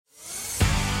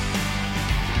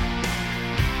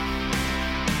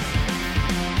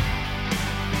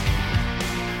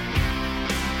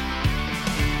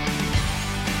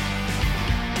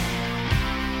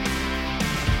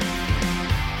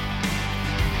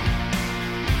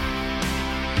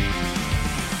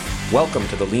Welcome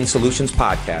to the Lean Solutions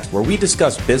Podcast, where we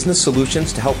discuss business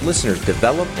solutions to help listeners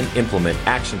develop and implement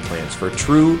action plans for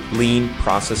true lean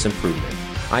process improvement.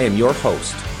 I am your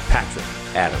host, Patrick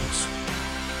Adams.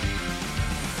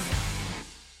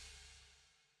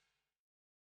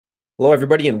 Hello,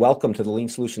 everybody, and welcome to the Lean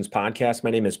Solutions Podcast.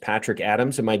 My name is Patrick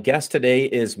Adams, and my guest today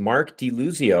is Mark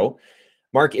Deluzio.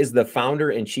 Mark is the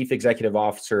founder and chief executive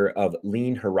officer of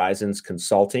Lean Horizons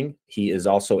Consulting. He is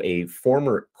also a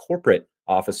former corporate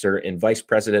officer and vice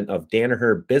president of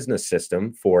Danaher Business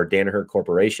System for Danaher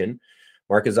Corporation.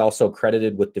 Mark is also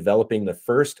credited with developing the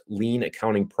first lean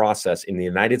accounting process in the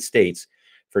United States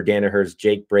for Danaher's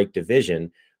Jake Brake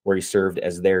division, where he served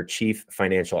as their chief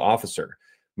financial officer.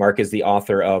 Mark is the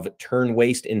author of Turn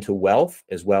Waste into Wealth,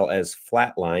 as well as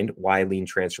Flatlined: Why Lean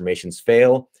Transformations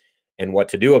Fail and What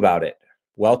to Do About It.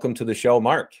 Welcome to the show,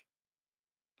 Mark.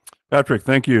 Patrick,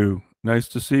 thank you. Nice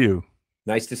to see you.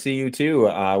 Nice to see you too.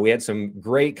 We had some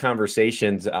great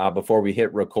conversations before we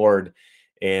hit record,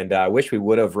 and I wish we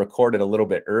would have recorded a little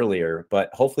bit earlier, but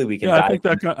hopefully we can. Yeah,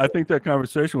 I think that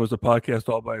conversation was a podcast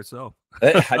all by itself.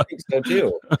 I think so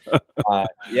too.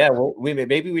 Well,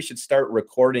 maybe we should start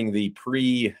recording the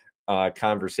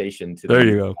conversation today.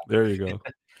 There you go.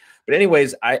 But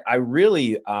anyways, I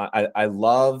really I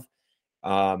love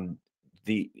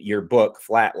your book,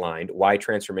 Flatlined: Why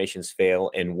Transformations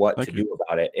Fail and What to Do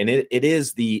About It. And it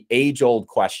is the age-old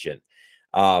question.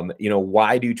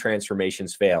 Why do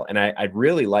transformations fail? And I'd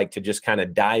really like to just kind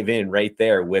of dive in right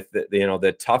there with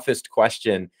the toughest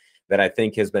question that I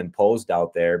think has been posed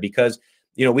out there, because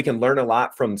we can learn a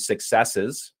lot from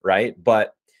successes, right?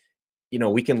 But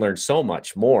we can learn so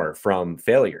much more from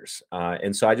failures.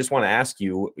 And so I just want to ask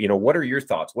you, what are your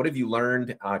thoughts? What have you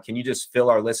learned? Can you just fill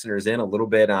our listeners in a little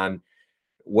bit on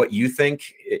what you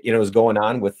think is going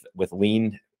on with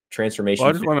lean transformation?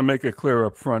 Well, I just want to make it clear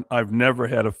up front. I've never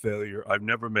had a failure. I've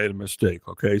never made a mistake.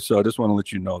 Okay, so I just want to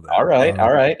let you know that. All right.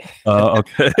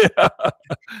 Okay.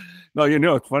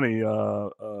 No, it's funny.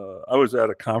 I was at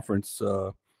a conference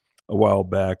a while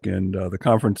back, and the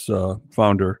conference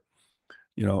founder,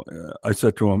 I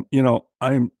said to him,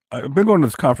 I've been going to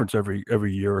this conference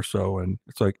every year or so, and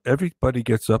it's like everybody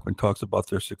gets up and talks about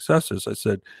their successes. I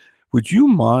said, would you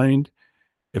mind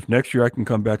if next year I can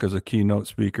come back as a keynote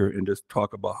speaker and just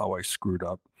talk about how I screwed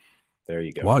up? There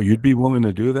you go. Wow, you'd be willing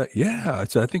to do that? Yeah. I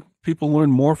said, I think people learn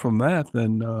more from that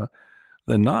than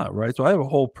not, right? So I have a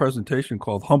whole presentation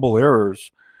called Humble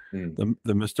Errors,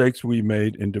 the mistakes we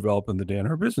made in developing the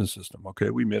Danaher Business System. Okay,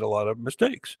 we made a lot of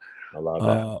mistakes. I love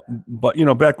that. But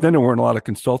back then there weren't a lot of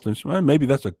consultants. Well, maybe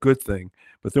that's a good thing,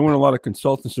 but there weren't a lot of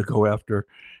consultants to go after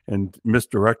and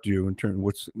misdirect you in turn.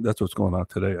 That's what's going on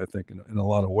today, I think, in a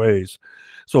lot of ways.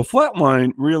 So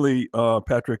Flatline really,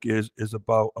 Patrick, is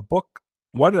about a book.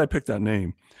 Why did I pick that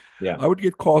name? Yeah, I would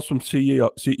get calls from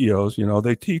CEOs.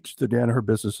 They teach the Danaher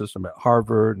Business System at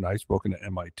Harvard, and I've spoken to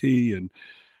MIT and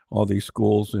all these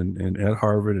schools and at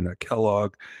Harvard and at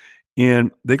Kellogg.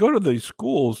 And they go to these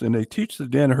schools and they teach the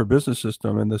Danaher Business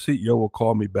System, and the CEO will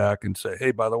call me back and say,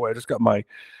 hey, by the way, I just got my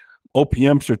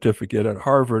OPM certificate at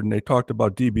Harvard, and they talked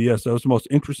about DBS. That was the most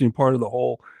interesting part of the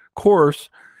whole course.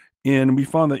 And we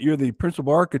found that you're the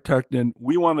principal architect, and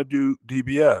we want to do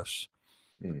DBS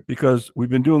because we've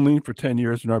been doing lean for 10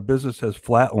 years and our business has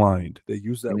flatlined. They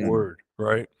use that word,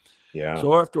 right? Yeah.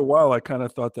 So after a while, I kind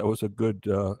of thought that was a good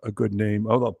name.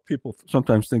 Although people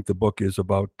sometimes think the book is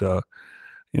about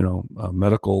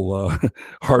medical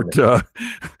heart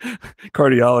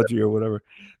cardiology or whatever.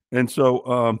 And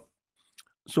so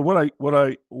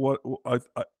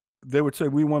they would say,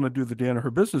 we want to do the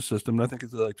Danaher Business System. And I think,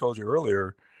 as I told you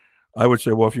earlier, I would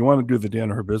say, well, if you want to do the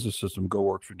Danaher Business System, go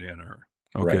work for Danaher.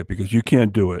 Okay, right. Because you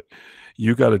can't do it.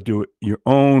 You got to do it your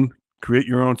own. Create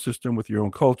your own system with your own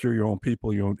culture, your own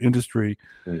people, your own industry,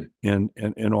 and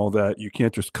all that. You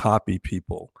can't just copy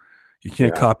people. You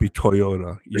can't copy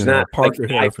Toyota. There's not Parker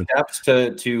like 5 steps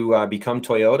to become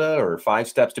Toyota, or 5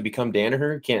 steps to become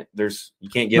Danaher. You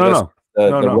can't give us the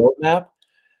roadmap.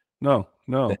 No.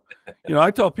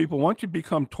 I tell people, once you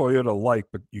become Toyota-like,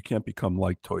 but you can't become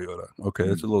like Toyota. Okay,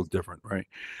 that's a little different, right?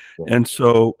 Yeah. And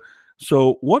so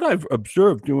what I've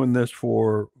observed doing this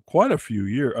for quite a few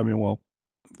years,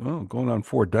 going on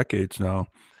 4 decades now.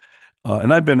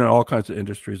 And I've been in all kinds of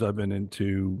industries. I've been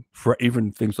into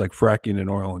even things like fracking and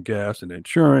oil and gas and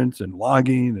insurance and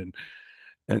logging.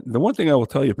 And the one thing I will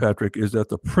tell you, Patrick, is that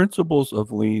the principles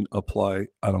of lean apply.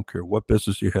 I don't care what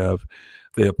business you have,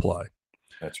 they apply.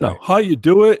 That's right. Now, how you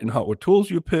do it and what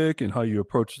tools you pick and how you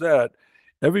approach that,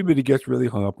 everybody gets really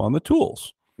hung up on the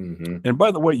tools. Mm-hmm. And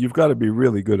by the way, you've got to be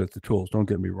really good at the tools. Don't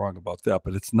get me wrong about that,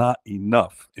 but it's not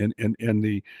enough. And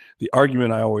the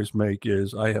argument I always make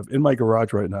is I have in my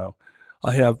garage right now,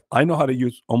 I know how to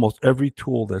use almost every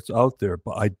tool that's out there,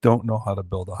 but I don't know how to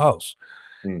build a house.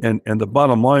 Mm. And the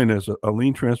bottom line is a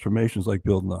lean transformation is like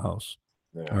building a house.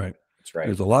 Yeah, All right. that's right.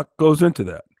 There's a lot goes into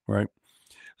that, right?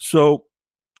 So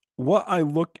what I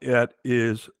look at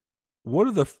is what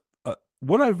are the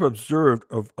what I've observed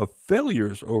of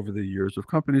failures over the years of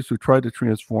companies who tried to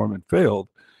transform and failed.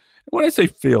 When I say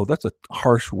failed, that's a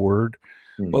harsh word,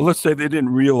 but Mm. let's say they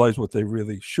didn't realize what they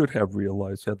really should have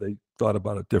realized had they thought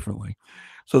about it differently.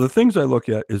 So the things I look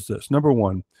at is this. Number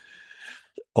one,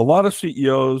 a lot of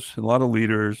CEOs and a lot of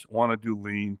leaders want to do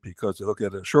lean because they look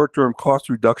at a short-term cost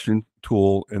reduction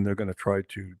tool and they're going to try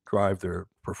to drive their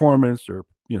performance or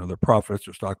their profits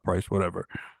or stock price, whatever.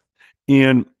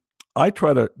 And I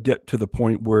try to get to the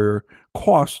point where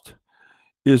cost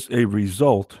is a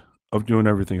result of doing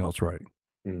everything else right.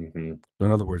 Mm-hmm. So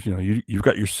in other words, you've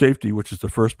got your safety, which is the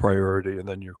first priority, and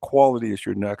then your quality is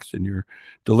your next, and your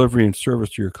delivery and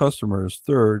service to your customer is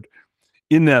third,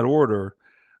 in that order.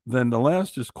 Then the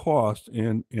last is cost,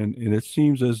 and it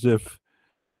seems as if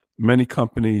many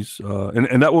companies,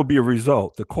 and that will be a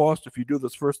result. The cost, if you do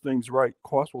those first things right,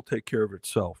 cost will take care of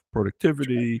itself.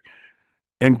 Productivity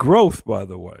and growth, by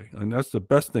the way, and that's the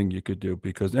best thing you could do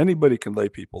because anybody can lay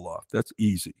people off. That's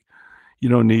easy. You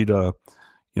don't need a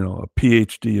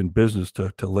PhD in business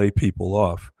to lay people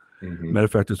off. Mm-hmm. Matter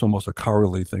of fact, it's almost a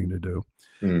cowardly thing to do.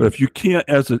 Mm. But if you can't,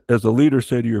 as a leader,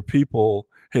 say to your people,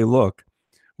 "Hey, look,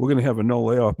 we're going to have a no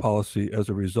layoff policy as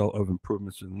a result of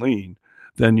improvements in lean,"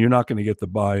 then you're not going to get the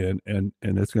buy-in, and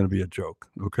it's going to be a joke.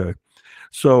 Okay,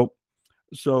 so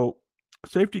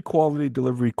safety, quality,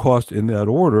 delivery, cost in that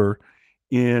order.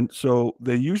 And so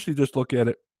they usually just look at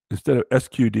it instead of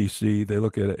SQDC, they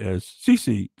look at it as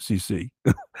CCCC.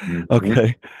 Mm-hmm.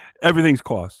 Okay. Everything's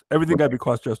cost. Everything Right. got to be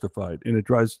cost justified. And it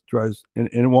drives, and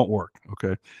it won't work.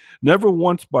 Okay. Never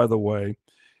once, by the way,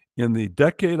 in the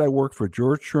decade I worked for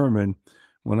George Sherman,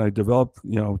 when I developed,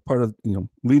 part of,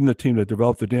 leading the team that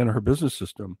developed the Danaher business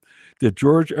system, did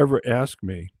George ever ask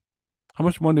me, how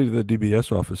much money did the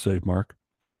DBS office save, Mark?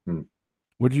 Mm.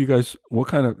 What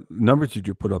kind of numbers did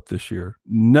you put up this year?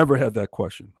 Never had that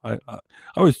question. I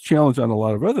was challenged on a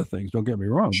lot of other things, don't get me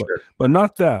wrong, Sure. but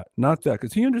not that,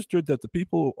 because he understood that the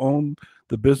people who own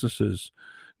the businesses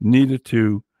needed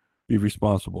to be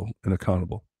responsible and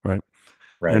accountable, right?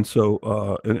 Right. And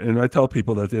so, and I tell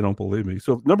people that they don't believe me.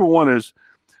 So number one is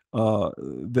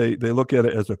they look at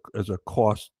it as a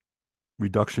cost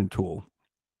reduction tool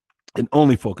and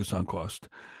only focus on cost.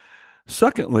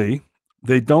 Secondly,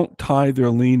 they don't tie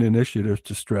their lean initiatives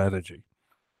to strategy.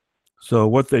 So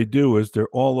what they do is they're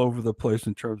all over the place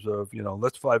in terms of,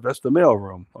 let's 5S the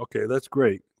mailroom. Okay, that's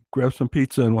great. Grab some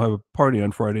pizza and we'll have a party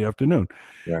on Friday afternoon.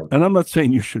 Right. And I'm not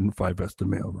saying you shouldn't 5S the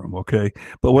mailroom, okay?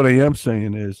 But what I am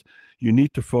saying is you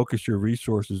need to focus your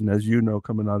resources. And as you know,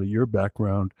 coming out of your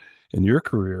background and your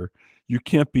career, you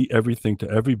can't be everything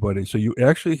to everybody. So you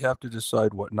actually have to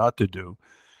decide what not to do.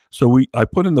 So I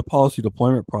put in the policy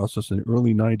deployment process in the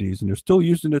early 90s, and they're still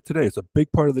using it today. It's a big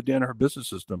part of the Danaher business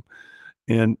system.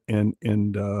 And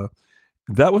that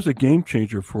was a game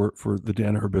changer for the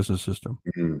Danaher business system.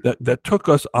 Mm-hmm. That took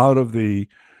us out of the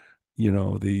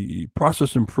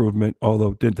process improvement,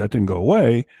 although that didn't go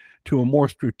away, to a more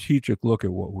strategic look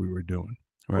at what we were doing.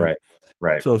 Right.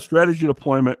 Right. So strategy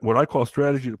deployment, what I call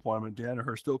strategy deployment,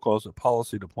 Danaher still calls it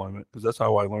policy deployment because that's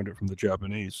how I learned it from the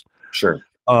Japanese. Sure.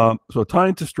 So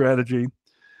tying to strategy,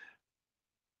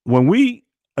 when we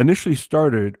initially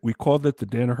started, we called it the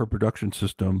Danaher production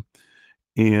system,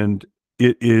 and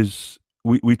it is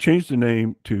we changed the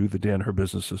name to the Danaher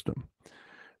business system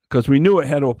because we knew it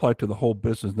had to apply to the whole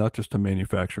business, not just to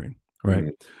manufacturing, right?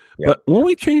 Mm-hmm. Yep. But when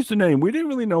we changed the name, we didn't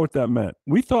really know what that meant.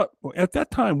 At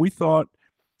that time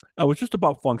it was just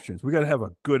about functions. We got to have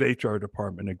a good HR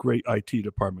department, a great IT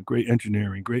department, great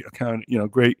engineering, great accounting,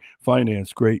 great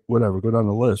finance, great whatever, go down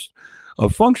the list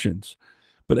of functions.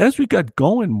 But as we got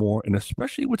going more, and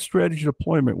especially with strategy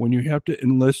deployment, when you have to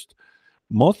enlist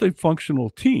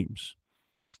multifunctional teams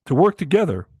to work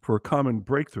together for a common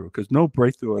breakthrough, because no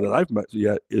breakthrough that I've met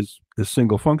yet is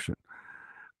single function.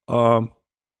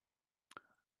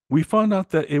 We found out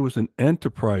that it was an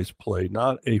enterprise play,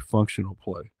 not a functional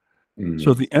play. Mm-hmm.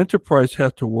 So the enterprise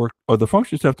has to work, or the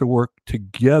functions have to work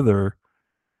together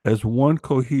as one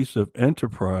cohesive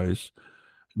enterprise,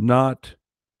 not,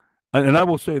 and I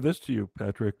will say this to you,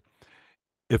 Patrick,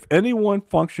 if any one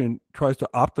function tries to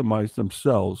optimize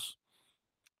themselves,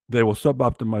 they will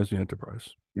sub-optimize the enterprise.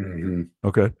 Mm-hmm.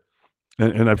 Okay.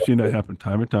 And I've seen that happen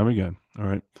time and time again. All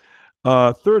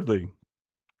right. Thirdly,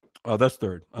 That's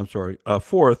third. I'm sorry.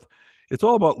 Fourth, it's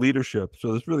all about leadership.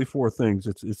 So there's really four things.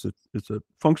 It's a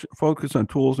function focus on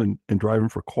tools and driving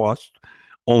for cost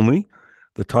only,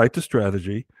 the tie to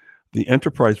strategy, the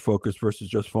enterprise focus versus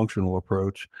just functional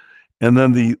approach, and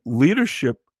then the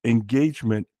leadership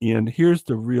engagement. And here's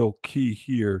the real key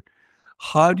here.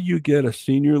 How do you get a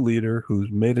senior leader who's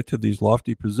made it to these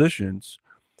lofty positions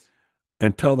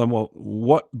and tell them, well,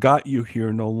 what got you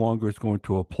here no longer is going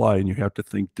to apply, and you have to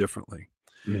think differently.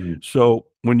 Mhm. So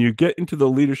when you get into the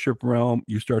leadership realm,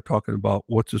 you start talking about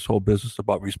what's this whole business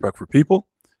about respect for people,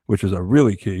 which is a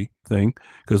really key thing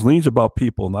because lean's about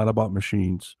people, not about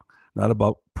machines, not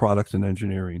about products and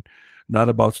engineering, not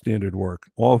about standard work.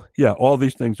 All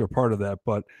these things are part of that,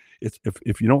 but it's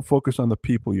if you don't focus on the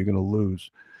people, you're going to lose.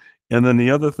 And then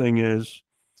the other thing is,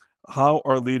 how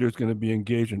are leaders going to be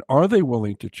engaged and are they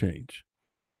willing to change?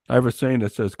 I have a saying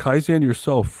that says Kaizen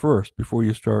yourself first before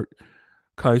you start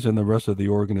Kaizen the rest of the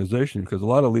organization, because a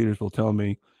lot of leaders will tell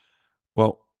me,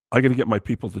 well, I got to get my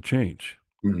people to change.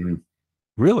 Mhm.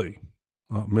 Really?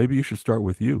 Maybe you should start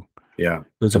with you. Yeah.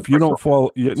 Because So if you don't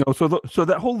personal. follow, so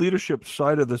that whole leadership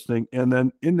side of this thing, and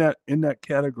then in that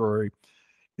category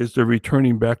is the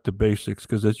returning back to basics.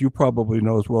 Because as you probably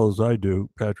know as well as I do,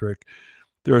 Patrick,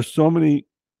 there are so many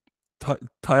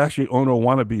Tayashi Ono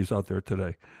wannabes out there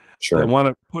today that Sure. want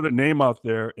to put a name out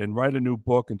there and write a new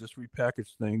book and just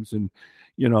repackage things and,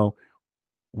 you know,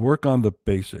 work on the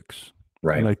basics. And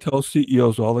Right. I tell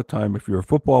CEOs all the time, if you're a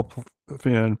football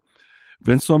fan,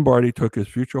 Vince Lombardi took his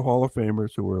future Hall of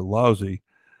Famers who were lousy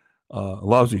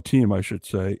team, I should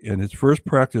say. And his first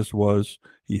practice was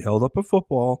he held up a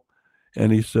football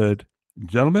and he said,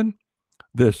 gentlemen,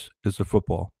 this is a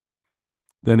football.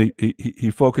 Then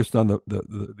he focused on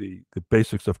the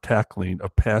basics of tackling,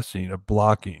 of passing, of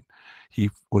blocking. He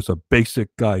was a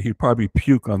basic guy. He'd probably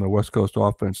puke on the West Coast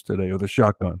offense today with a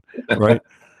shotgun, right?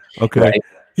 Okay. Right.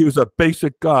 He was a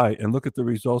basic guy, and look at the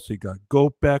results he got.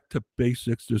 Go back to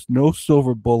basics. There's no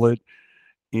silver bullet,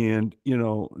 and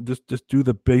just do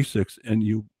the basics, and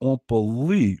you won't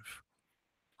believe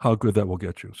how good that will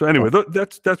get you. So anyway,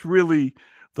 that's really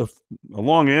a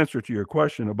long answer to your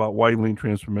question about why lean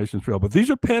transformations fail. But these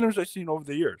are patterns I've seen over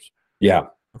the years. Yeah.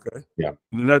 Okay, Yeah.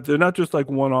 they're not just like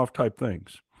one-off type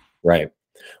things. Right.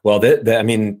 Well, I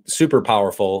mean, super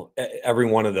powerful. Every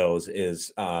one of those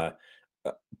is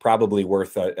probably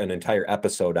worth an entire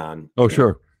episode on. Oh,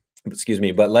 sure. Excuse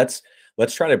me, but let's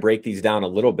try to break these down a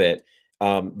little bit.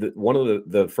 One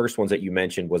of the first ones that you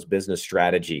mentioned was business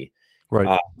strategy.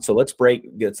 Right. So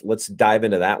let's dive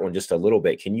into that one just a little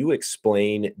bit. Can you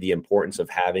explain the importance of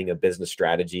having a business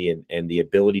strategy and the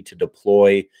ability to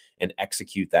deploy and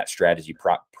execute that strategy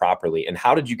properly? And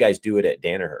how did you guys do it at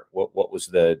Danaher? What was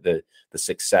the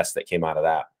success that came out of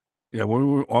that? Yeah, we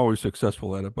were always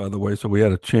successful at it, by the way. So we had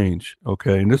to change.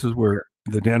 Okay, and this is where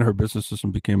the Danaher business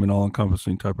system became an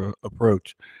all-encompassing type of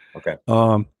approach. Okay. First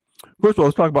of all,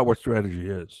 let's talk about what strategy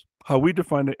is. How we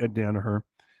define it at Danaher,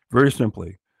 very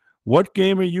simply. What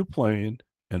game are you playing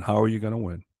and how are you going to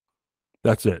win?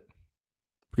 That's it.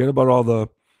 Forget about all the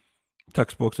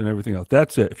textbooks and everything else.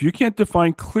 That's it. If you can't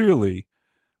define clearly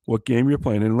what game you're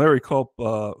playing, and Larry Culp,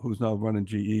 who's now running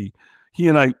GE, he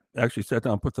and I actually sat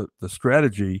down and put the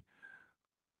strategy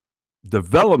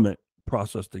development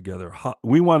process together.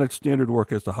 We wanted standard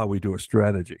work as to how we do a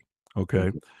strategy. Okay.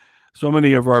 Mhm. So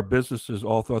many of our businesses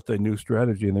all thought they knew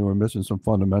strategy and they were missing some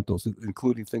fundamentals,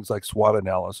 including things like SWOT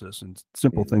analysis and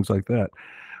simple things like that.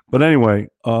 But anyway,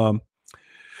 and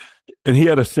he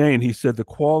had a saying, he said, the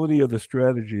quality of the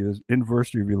strategy is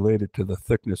inversely related to the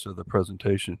thickness of the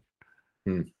presentation.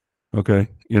 Hmm. Okay.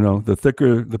 The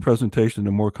thicker the presentation,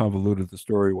 the more convoluted the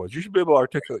story was. You should be able to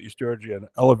articulate your strategy on an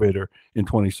elevator in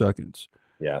 20 seconds.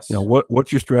 Yes.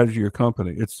 What's your strategy, your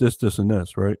company? It's this, and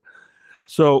this, right?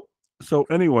 So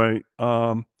anyway,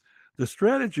 the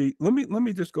strategy, let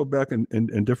me just go back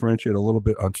and differentiate a little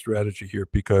bit on strategy here,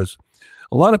 because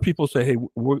a lot of people say, hey,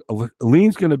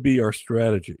 lean's going to be our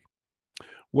strategy.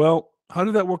 Well, how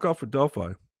did that work out for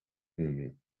Delphi? Mm-hmm.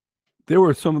 They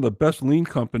were some of the best lean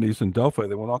companies in Delphi.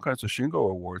 They won all kinds of Shingo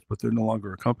awards, but they're no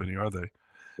longer a company, are they?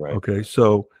 Right. Okay,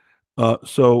 so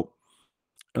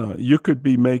you could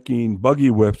be making buggy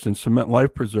whips and cement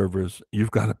life preservers.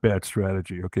 You've got a bad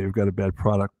strategy. Okay, you've got a bad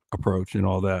product approach and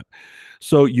all that.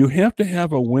 So you have to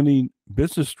have a winning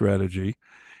business strategy,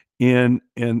 and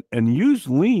use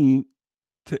lean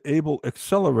to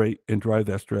accelerate and drive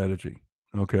that strategy.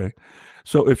 Okay,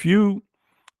 so if you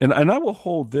and I will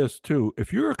hold this too.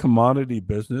 If you're a commodity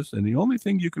business and the only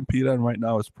thing you compete on right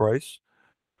now is price,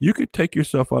 you could take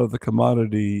yourself out of the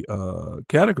commodity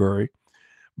category.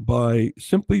 by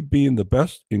simply being the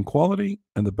best in quality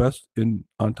and the best in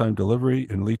on-time delivery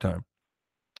and lead time.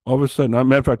 All of a sudden, as a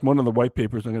matter of fact, one of the white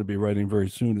papers I'm going to be writing very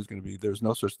soon is going to be there's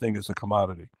no such thing as a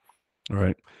commodity. All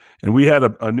right. And we had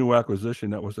a new acquisition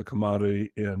that was a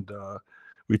commodity. And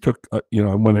we took, I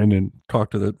went in and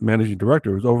talked to the managing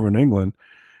director. It was over in England.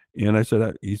 And I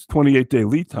said, he's 28-day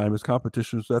lead time. His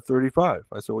competition is at 35.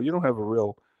 I said, well, you don't have a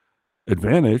real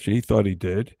advantage. And he thought he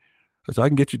did. I said, I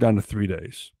can get you down to 3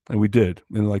 days. And we did.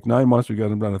 In like 9 months, we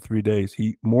got him down to 3 days.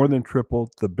 He more than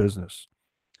tripled the business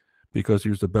because he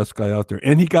was the best guy out there.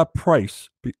 And he got price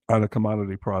on a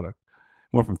commodity product.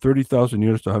 Went from 30,000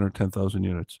 units to 110,000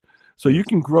 units. So you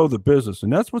can grow the business.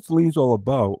 And that's what Lean's all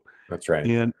about. That's right.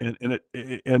 And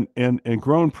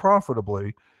grown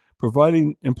profitably,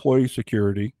 providing employee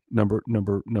security, number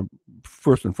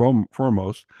first and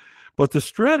foremost. But the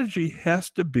strategy has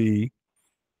to be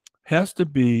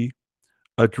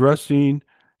addressing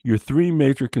your three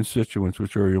major constituents,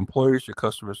 which are your employees, your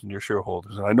customers, and your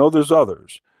shareholders. And I know there's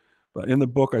others, but in the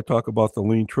book I talk about the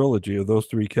Lean trilogy of those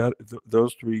three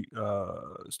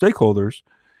stakeholders.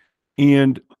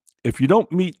 And if you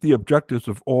don't meet the objectives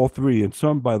of all three, and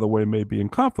some, by the way, may be in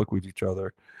conflict with each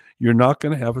other, you're not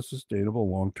going to have a sustainable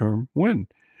long-term win.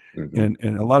 Mm-hmm.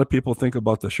 And a lot of people think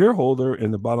about the shareholder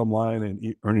and the bottom line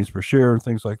and earnings per share and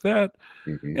things like that.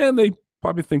 Mm-hmm. And they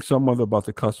probably think somewhat about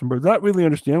the customer, not really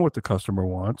understand what the customer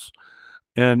wants.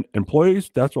 And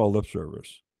employees, that's all lip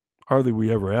service. Hardly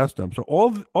we ever ask them. So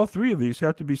all three of these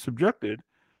have to be subjected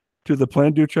to the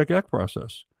plan, do, check, act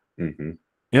process. Mm-hmm.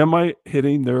 Am I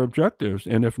hitting their objectives?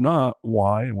 And if not,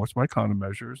 why? And what's my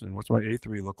countermeasures? And what's my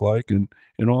A3 look like? And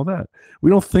all that. We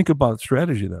don't think about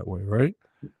strategy that way, right?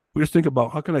 We just think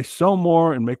about how can I sell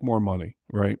more and make more money,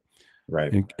 right?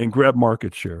 Right. And grab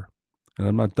market share. And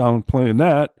I'm not downplaying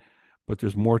that, but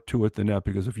there's more to it than that,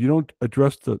 because if you don't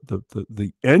address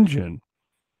the engine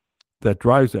that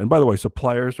drives it, and by the way,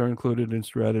 suppliers are included in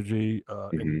strategy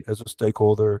mm-hmm. as a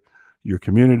stakeholder, your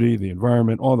community, the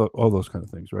environment, all those kind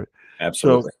of things, right?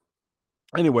 Absolutely.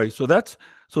 So anyway,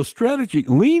 so strategy,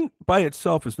 Lean by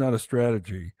itself is not a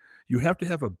strategy. You have to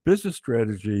have a business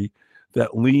strategy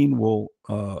that Lean will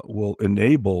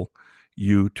enable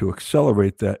you to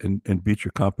accelerate that and beat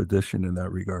your competition in that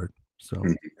regard. So,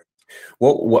 mm-hmm.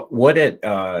 Well, what at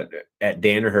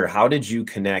Danaher, how did you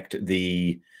connect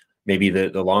maybe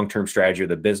the long-term strategy or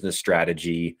the business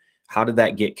strategy? How did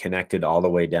that get connected all the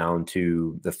way down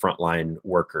to the frontline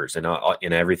workers and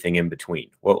everything in between?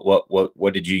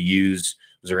 What did you use?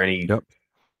 Was there any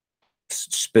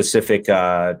specific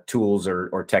tools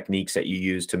or techniques that you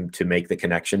used to make the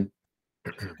connection?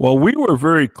 Well, we were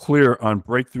very clear on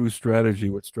breakthrough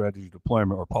strategy with strategy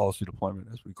deployment, or policy deployment,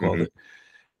 as we called mm-hmm. it,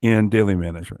 in daily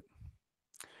management.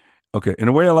 Okay, and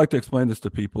the way I like to explain this to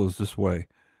people is this way.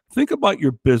 Think about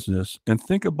your business and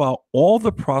think about all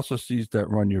the processes that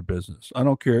run your business. I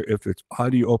don't care if it's how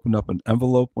do you open up an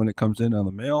envelope when it comes in on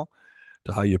the mail,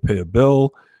 to how you pay a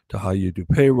bill, to how you do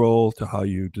payroll, to how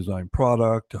you design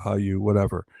product, to how you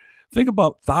whatever. Think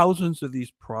about thousands of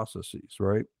these processes,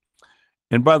 right?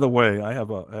 And by the way, I have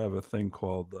a thing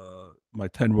called my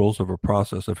 10 rules of a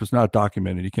process. If it's not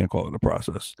documented, you can't call it a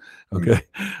process. Okay,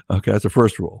 mm-hmm. Okay, that's the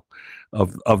first rule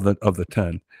of the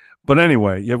 10. But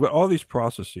anyway, you've got all these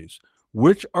processes.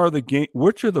 Which are the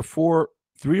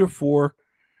 3 or 4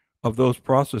 of those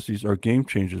processes are game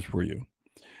changers for you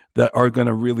that are going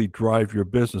to really drive your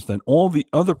business? Then all the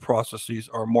other processes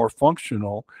are more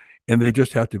functional, and they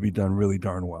just have to be done really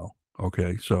darn well.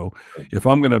 Okay, so if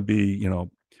I'm going to be,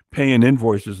 paying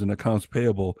invoices and accounts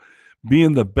payable,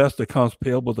 being the best accounts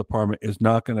payable department is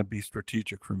not going to be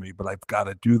strategic for me, but I've got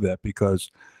to do that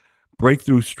because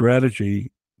breakthrough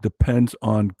strategy depends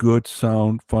on good,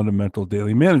 sound, fundamental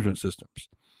daily management systems.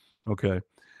 Okay,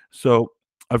 so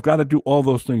I've got to do all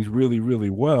those things really, really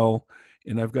well,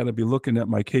 and I've got to be looking at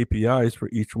my KPIs for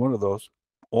each one of those,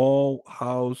 all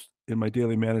housed in my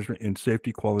daily management in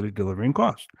safety, quality, delivery, and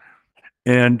cost.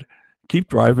 And keep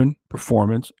driving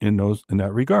performance in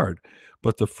that regard.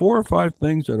 But the 4 or 5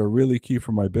 things that are really key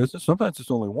for my business, sometimes it's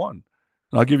only one.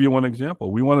 And I'll give you one example.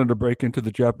 We wanted to break into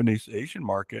the Japanese Asian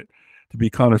market to be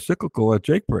counter-cyclical at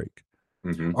Jake Break.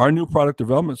 Mm-hmm. Our new product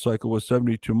development cycle was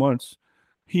 72 months.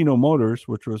 Hino Motors,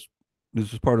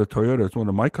 this is part of Toyota, it's one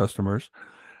of my customers,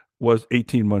 was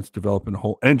 18 months developing a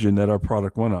whole engine that our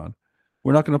product went on.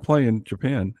 We're not going to play in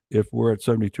Japan if we're at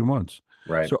 72 months.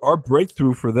 Right. So our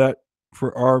breakthrough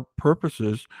for our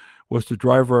purposes was to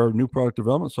drive our new product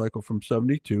development cycle from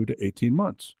 72 to 18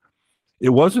 months. It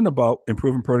wasn't about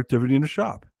improving productivity in the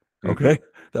shop. Okay. Mm-hmm.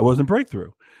 That wasn't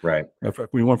breakthrough. Right. In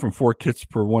fact, we went from 4 kits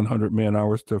per 100 man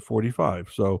hours to 45.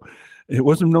 So it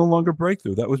wasn't no longer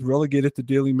breakthrough. That was relegated to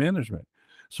daily management.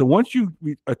 So once you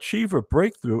achieve a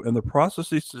breakthrough and the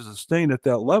process is to sustain at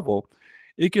that level,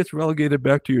 it gets relegated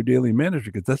back to your daily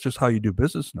manager because that's just how you do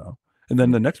business now. And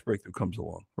then the next breakthrough comes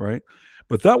along, right?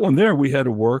 But that one there, we had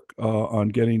to work on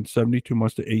getting 72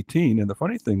 months to 18. And the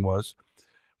funny thing was,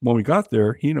 when we got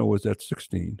there, Hino was at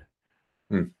 16.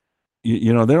 Hmm.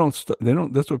 You know, they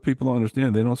don't. That's what people don't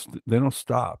understand. They don't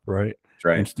stop, right? That's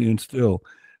right. And stand still.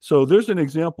 So there's an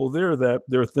example there that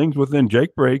there are things within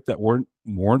Jake Break that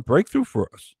weren't breakthrough for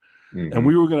us. And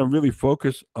we were going to really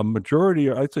focus a majority,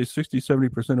 or I'd say 60,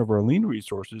 70% of our lean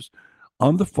resources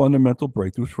on the fundamental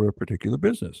breakthroughs for a particular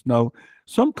business. Now,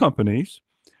 some companies,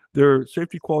 their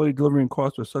safety, quality, delivery, and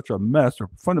cost are such a mess, or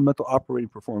fundamental operating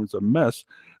performance a mess,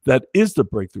 that is the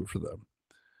breakthrough for them.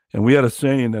 And we had a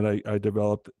saying that I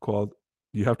developed called,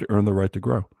 "You have to earn the right to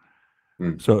grow."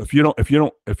 So if your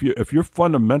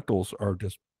fundamentals are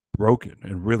just broken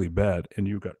and really bad, and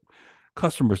you've got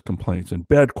customers' complaints and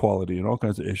bad quality and all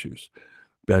kinds of issues,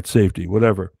 bad safety,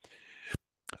 whatever,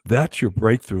 that's your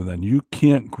breakthrough. Then you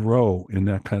can't grow in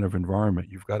that kind of environment.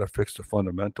 You've got to fix the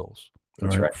fundamentals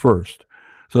first.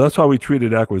 So that's how we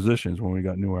treated acquisitions when we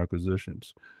got new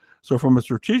acquisitions. So from a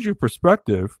strategic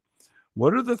perspective,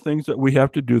 what are the things that we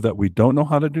have to do that we don't know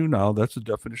how to do now? That's the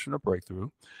definition of breakthrough,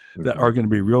 that are going to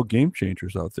be real game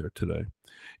changers out there today.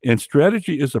 And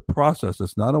strategy is a process.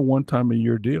 It's not a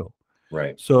one-time-a-year deal.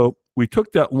 Right. So we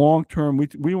took that long-term,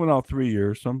 we went out 3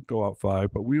 years, some go out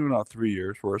 5, but we went out 3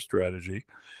 years for our strategy.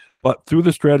 But through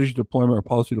the strategy deployment or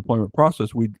policy deployment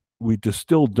process, we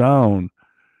distilled down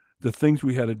the things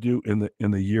we had to do in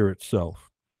the year itself.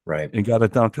 Right. And got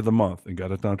it down to the month and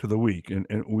got it down to the week. And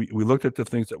we looked at the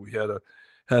things that we had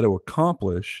to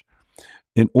accomplish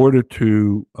in order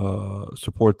to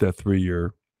support that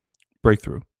 3-year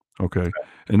breakthrough. Okay.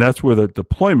 And that's where the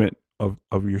deployment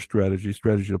of your strategy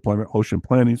deployment, ocean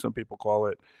planning, some people call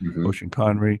it, ocean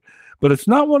conry. But it's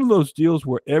not one of those deals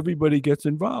where everybody gets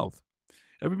involved.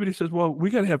 Everybody says, well,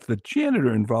 we got to have the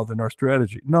janitor involved in our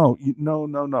strategy. No.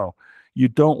 You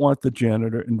don't want the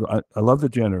janitor. I love the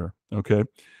janitor, okay?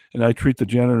 And I treat the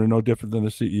janitor no different than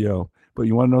the CEO. But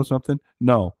you want to know something?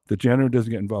 No, the janitor doesn't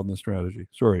get involved in the strategy.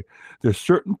 Sorry. There's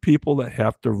certain people that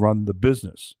have to run the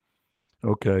business,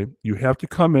 okay? You have to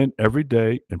come in every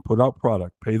day and put out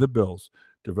product, pay the bills,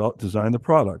 design the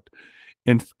product,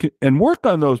 and work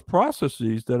on those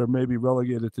processes that are maybe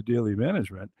relegated to daily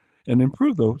management and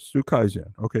improve those through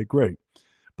Kaizen. Okay, great.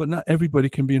 But not everybody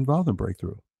can be involved in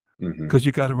breakthrough. Because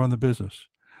you got to run the business.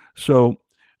 So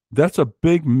that's a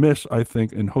big miss, I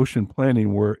think, in ocean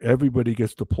planning, where everybody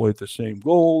gets deployed the same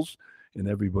goals and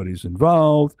everybody's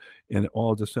involved and it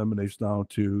all disseminates down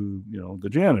to, the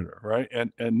janitor, right?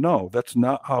 And no, that's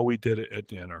not how we did it at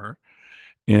Danaher.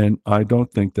 And I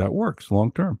don't think that works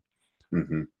long term.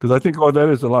 Because I think all that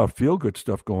is a lot of feel-good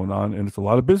stuff going on, and it's a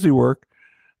lot of busy work.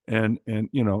 And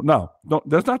now,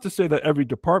 that's not to say that every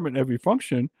department, every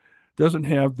function doesn't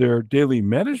have their daily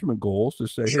management goals to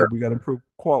say, hey, we got to improve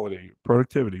quality,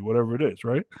 productivity, whatever it is,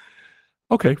 right?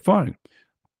 Okay, fine.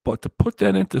 But to put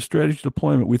that into strategy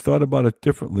deployment, we thought about it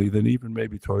differently than even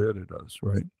maybe Toyota does,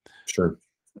 right? Sure.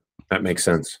 That makes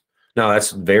sense. No,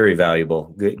 that's very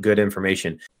valuable. Good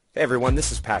information. Hey everyone,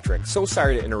 this is Patrick. So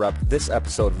sorry to interrupt this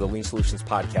episode of the Lean Solutions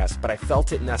Podcast, but I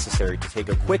felt it necessary to take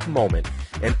a quick moment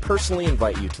and personally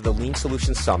invite you to the Lean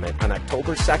Solutions Summit on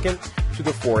October 2nd through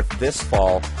the 4th this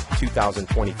fall,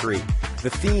 2023. The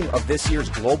theme of this year's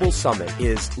global summit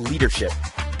is leadership,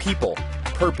 people,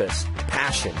 purpose,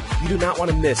 passion. You do not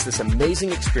want to miss this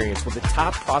amazing experience with the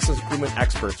top process improvement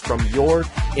experts from your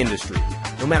industry.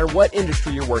 No matter what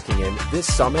industry you're working in,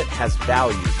 this summit has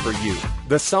value for you.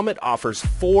 The summit offers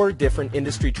 4 different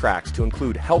industry tracks to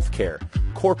include healthcare,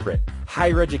 corporate,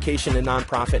 higher education and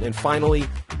nonprofit, and finally,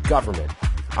 government.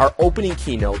 Our opening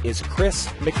keynote is Chris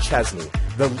McChesney,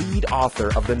 the lead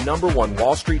author of the #1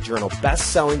 Wall Street Journal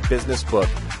best-selling business book,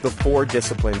 The 4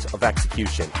 Disciplines of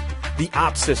Execution. The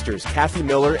Ops sisters, Kathy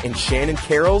Miller and Shannon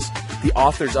Carrolls, the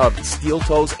authors of Steel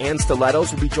Toes and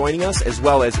Stilettos, will be joining us, as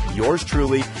well as yours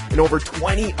truly and over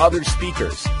 20 other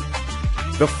speakers.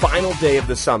 The final day of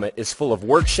the summit is full of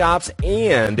workshops,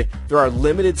 and there are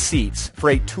limited seats for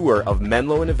a tour of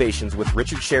Menlo Innovations with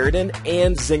Richard Sheridan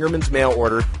and Zingerman's Mail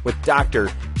Order with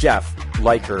Dr. Jeff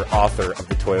Leiker, author of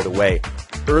The Toyota Way.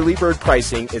 Early bird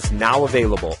pricing is now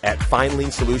available at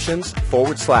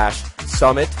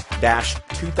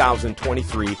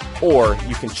FindLeanSolutions/Summit-2023, or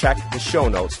you can check the show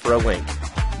notes for a link.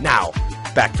 Now,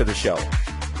 back to the show.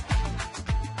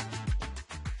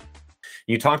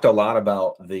 You talked a lot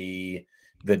about the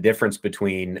difference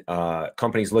between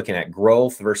companies looking at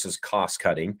growth versus cost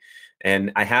cutting.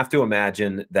 And I have to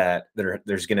imagine that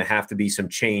there's going to have to be some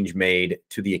change made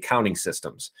to the accounting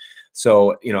systems.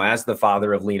 So, as the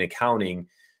father of lean accounting,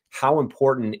 how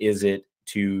important is it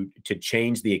to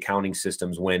change the accounting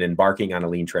systems when embarking on a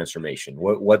lean transformation?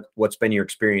 What's been your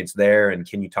experience there? And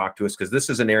can you talk to us? Because this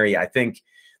is an area I think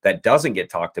that doesn't get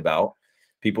talked about.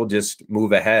 People just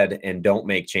move ahead and don't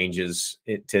make changes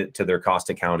to their cost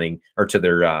accounting or to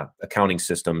their accounting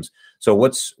systems. So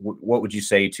what would you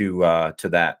say to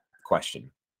that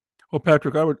question? Well,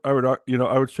 Patrick, I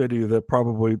would say to you that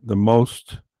probably the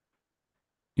most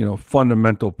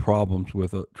fundamental problems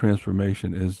with a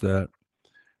transformation is that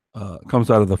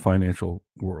comes out of the financial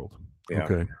world. Yeah.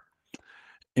 Okay.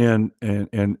 And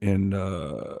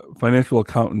financial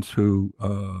accountants who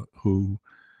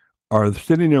are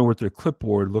sitting there with their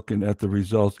clipboard looking at the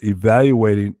results,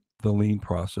 evaluating the lean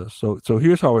process. So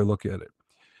here's how I look at it.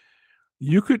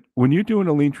 When you're doing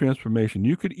a lean transformation,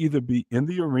 you could either be in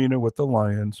the arena with the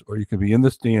Lions or you could be in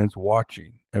the stands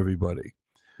watching everybody.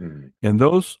 Mm-hmm. And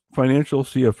those financial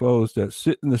CFOs that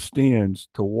sit in the stands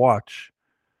to watch,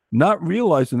 not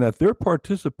realizing that their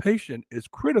participation is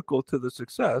critical to the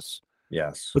success.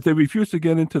 Yes. But they refuse to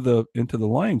get into the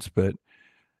Lions pit.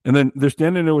 And then they're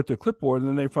standing there with their clipboard, and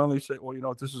then they finally say,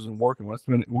 well, this isn't working. We're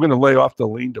going to lay off the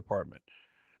lean department.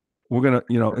 We're going to,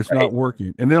 it's not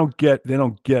working. And they don't get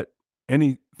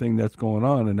anything that's going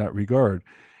on in that regard.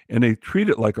 And they treat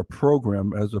it like a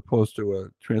program as opposed to a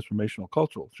transformational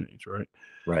cultural change, right?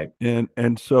 Right.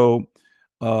 And so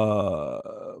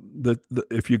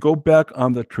if you go back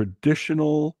on the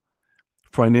traditional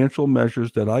financial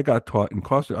measures that I got taught in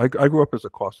cost, I grew up as a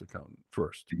cost accountant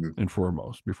first and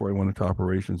foremost before I went into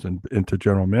operations and into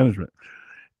general management.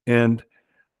 And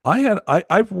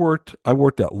I worked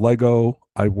at Lego.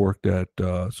 I worked at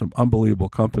some unbelievable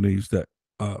companies that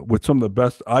with some of the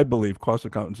best, I believe, cost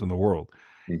accountants in the world.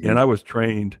 Mm-hmm. And I was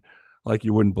trained like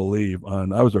you wouldn't believe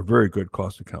I was a very good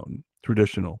cost accountant,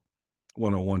 traditional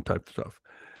 101 type stuff.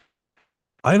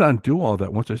 I didn't do all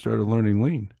that once I started learning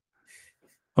lean.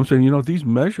 I'm saying, these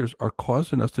measures are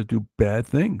causing us to do bad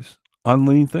things,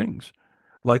 unlean things,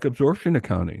 like absorption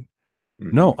accounting.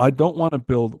 Mm-hmm. No, I don't want to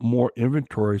build more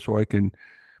inventory so I can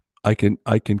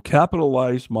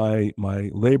capitalize my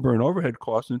labor and overhead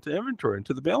costs into inventory,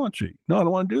 into the balance sheet. No, I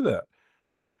don't want to do that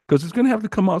because it's going to have to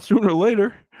come out sooner or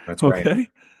later. That's okay. Right.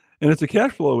 And it's a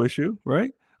cash flow issue,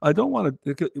 right? I don't want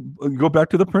to go back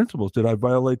to the principles. Did I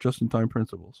violate just-in-time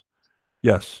principles?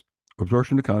 Yes.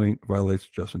 Absorption accounting violates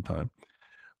just-in-time.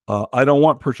 I don't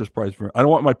want purchase price. I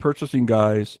don't want my purchasing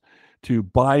guys to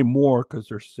buy more because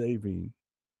they're saving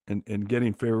and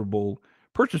getting favorable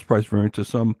purchase price variance to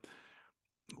some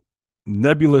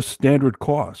nebulous standard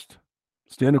cost.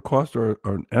 Standard costs are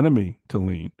an enemy to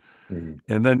lean.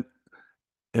 Mm-hmm.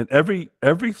 And every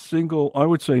single, I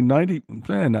would say 90,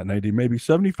 not 90, maybe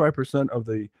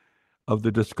 75% of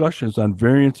the discussions on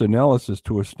variance analysis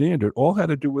to a standard all had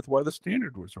to do with why the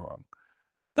standard was wrong.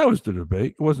 That was the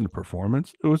debate. It wasn't the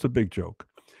performance. It was a big joke.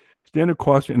 Standard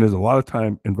cost, and there's a lot of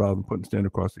time involved in putting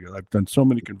standard costs together. I've done so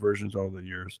many conversions over the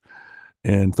years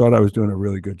and thought I was doing a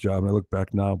really good job. And I look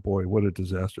back now, boy, what a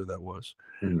disaster that was.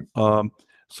 Mm-hmm.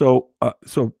 So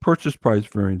purchase price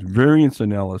variance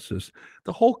analysis,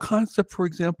 the whole concept, for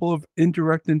example, of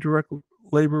indirect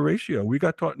labor ratio. We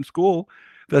got taught in school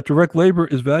that direct labor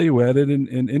is value added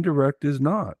and indirect is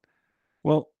not.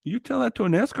 Well, you tell that to a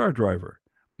NASCAR driver,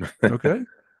 okay?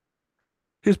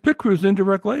 His pit crew is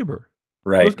indirect labor.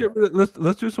 Right.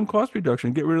 Let's do some cost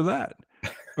reduction. Get rid of that.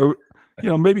 Or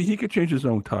maybe he could change his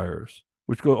own tires,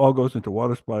 which all goes into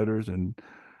water spiders and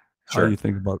how you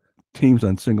think about teams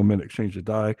on single minute exchange of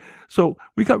die. So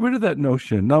we got rid of that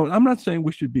notion. Now, I'm not saying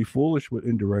we should be foolish with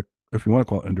indirect, if you want to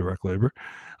call it indirect labor.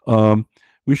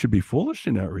 We should be foolish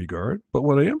in that regard. But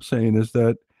what I am saying is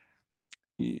that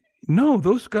no,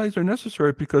 those guys are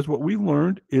necessary because what we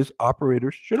learned is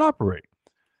operators should operate.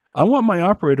 I want my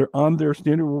operator on their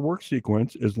standard work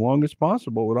sequence as long as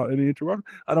possible without any interruption.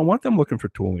 I don't want them looking for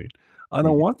tooling. I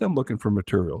don't want them looking for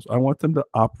materials. I want them to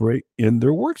operate in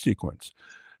their work sequence.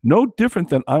 No different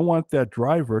than I want that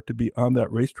driver to be on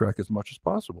that racetrack as much as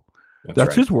possible. That's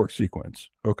right. His work sequence.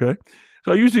 Okay.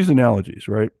 So I use these analogies,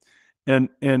 right? And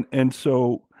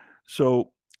so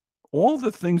all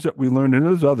the things that we learned, and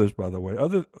there's others, by the way,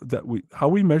 how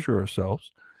we measure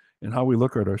ourselves and how we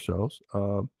look at ourselves,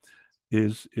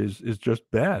 is just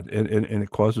bad, and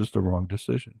it causes the wrong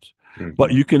decisions. Mm-hmm.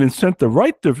 But you can incent the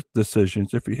right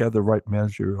decisions if you have the right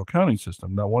managerial accounting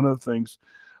system. Now, one of the things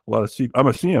I'm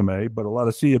a CMA, but a lot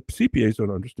of CPAs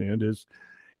don't understand is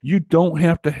you don't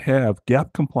have to have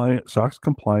GAAP compliant, SOX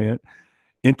compliant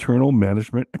internal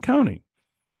management accounting.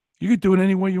 You can do it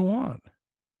any way you want.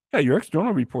 Yeah, your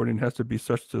external reporting has to be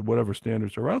such to whatever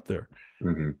standards are out there,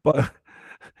 but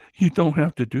you don't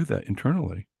have to do that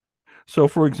internally. So,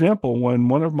 for example, when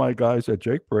one of my guys at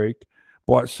Jake Brake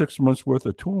bought 6 months worth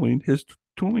of tooling, his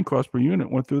tooling cost per unit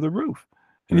went through the roof,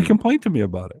 and he complained to me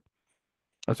about it.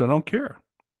 I said, I don't care,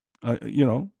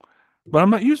 but I'm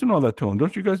not using all that tooling.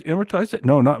 Don't you guys amortize it?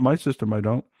 No, not in my system. I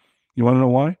don't. You want to know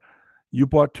why? You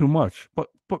bought too much. But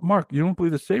Mark, you don't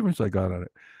believe the savings I got on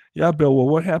it. Yeah, Bill. Well,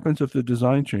 what happens if the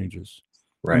design changes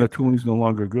and the tooling's no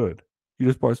longer good? You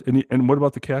just bought, and what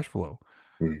about the cash flow?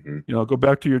 Go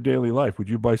back to your daily life. Would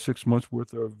you buy 6 months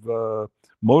worth of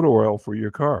motor oil for your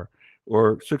car,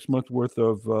 or 6 months worth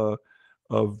of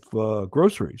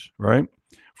groceries? Right,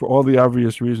 for all the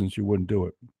obvious reasons you wouldn't do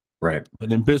it. Right.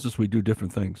 But in business, we do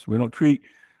different things. I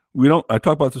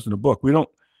talk about this in the book. We don't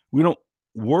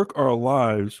run our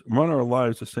lives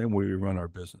the same way we run our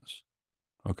business.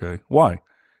 Okay. Why?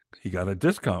 He got a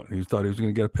discount. He thought he was going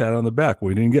to get a pat on the back. Well,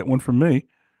 he didn't get one from me.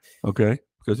 Okay.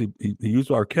 Because he used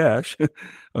our cash.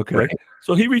 Okay. Right.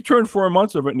 So he returned 4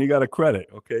 months of it and he got a credit.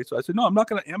 Okay. So I said, no, I'm not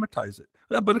going to amortize it.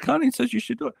 Yeah, but accounting says you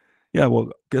should do it. Yeah. Well,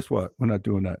 guess what? We're not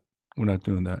doing that.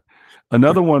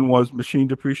 Another one was machine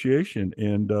depreciation.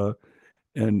 And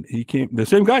the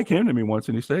same guy came to me once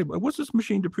and he said, what's this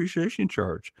machine depreciation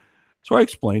charge? So I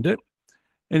explained it.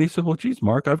 And he said, well, geez,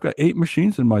 Mark, I've got 8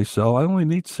 machines in my cell. I only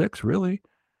need 6, really.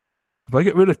 If I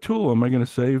get rid of 2, am I going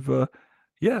to save?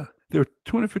 Yeah, they're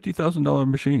 $250,000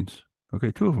 machines.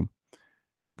 Okay, 2 of them.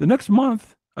 The next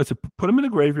month, I said, put them in the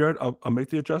graveyard. I'll make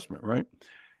the adjustment, right?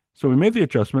 So we made the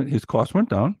adjustment. His cost went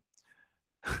down.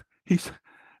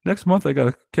 Next month, I got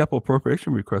a capital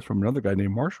appropriation request from another guy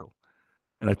named Marshall.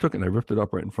 And I took it and I ripped it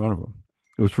up right in front of him.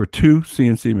 It was for 2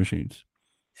 CNC machines.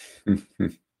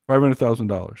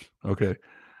 $500,000.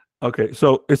 Okay.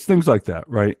 So it's things like that,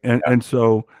 right? And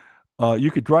so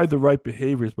you could drive the right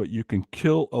behaviors, but you can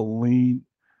kill a lean.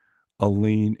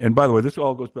 And by the way, this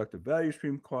all goes back to value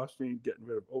stream costing, getting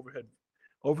rid of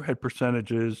overhead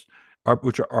percentages,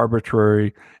 which are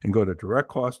arbitrary, and go to direct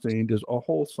costing. There's a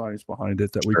whole science behind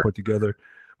it that we put together.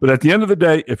 But at the end of the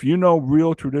day, if you know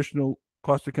real traditional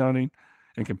cost accounting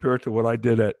and compare it to what I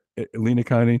did at lean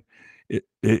accounting,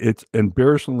 it's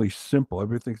embarrassingly simple.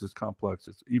 Everything's as complex.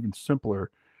 It's even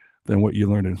simpler than what you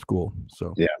learned in school.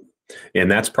 So yeah, and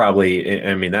that's probably,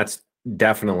 I mean, that's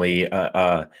definitely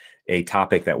a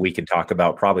topic that we can talk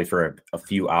about probably for a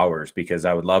few hours, because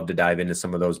I would love to dive into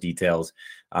some of those details.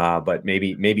 But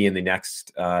maybe in the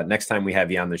next time we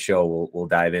have you on the show, we'll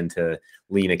dive into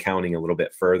lean accounting a little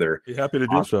bit further. Be happy to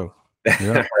do so.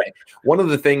 Yeah. Right. One of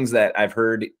the things that I've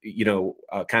heard,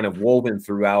 kind of woven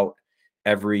throughout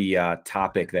every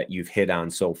topic that you've hit on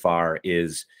so far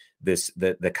is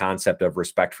the concept of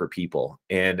respect for people.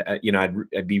 And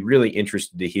I'd be really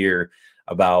interested to hear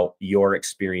about your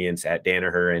experience at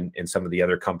Danaher and some of the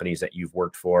other companies that you've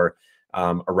worked for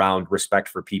around respect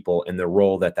for people and the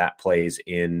role that plays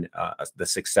in the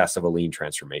success of a lean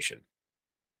transformation.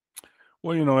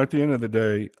 Well, at the end of the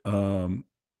day,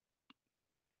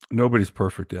 nobody's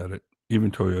perfect at it,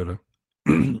 even Toyota.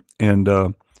 And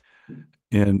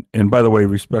by the way,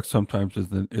 respect sometimes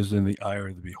is in the eye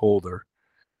of the beholder.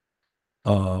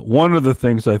 One of the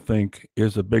things I think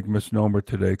is a big misnomer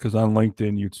today, because on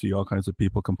LinkedIn you'd see all kinds of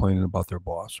people complaining about their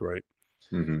boss, right?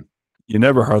 Mm-hmm. You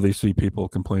never hardly see people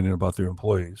complaining about their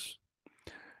employees.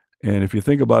 And if you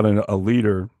think about a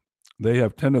leader, they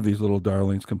have 10 of these little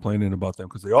darlings complaining about them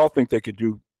because they all think they could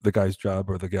do the guy's job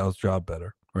or the gal's job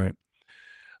better, right?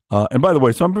 And by the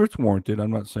way, some of it's warranted.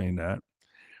 I'm not saying that,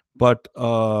 but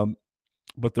the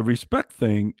respect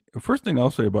thing. The first thing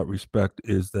I'll say about respect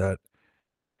is that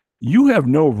you have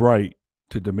no right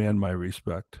to demand my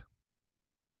respect.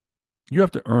 You have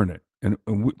to earn it, and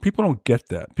people don't get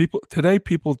that. People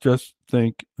just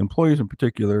think, employees in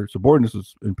particular,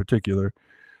 subordinates in particular,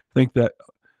 think that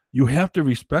you have to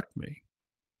respect me.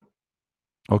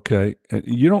 Okay, and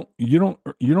you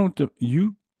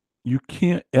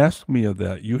can't ask me of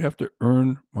that. You have to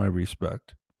earn my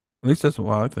respect. At least that's how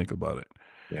I think about it.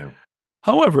 Yeah.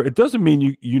 However, it doesn't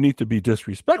mean you need to be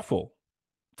disrespectful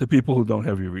to people who don't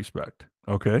have your respect.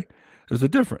 Okay, there's a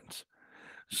difference.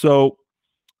 So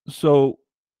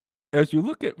as you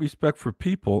look at respect for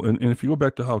people, and if you go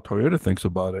back to how Toyota thinks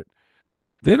about it,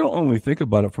 they don't only think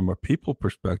about it from a people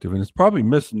perspective, and it's probably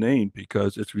misnamed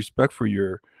because it's respect for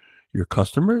your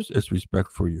customers, it's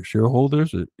respect for your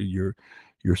shareholders, your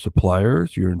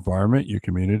suppliers, your environment, your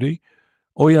community.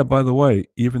 Oh yeah, by the way,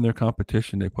 even their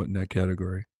competition they put in that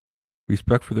category.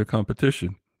 Respect for their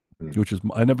competition, which is,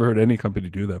 I never heard any company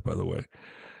do that, by the way.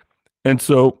 And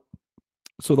so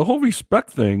the whole respect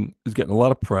thing is getting a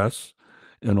lot of press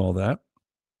and all that.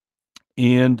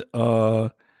 And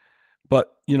but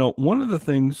one of the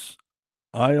things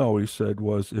I always said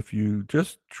was, if you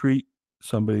just treat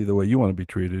somebody the way you want to be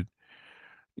treated,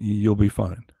 you'll be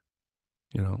fine.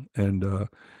 And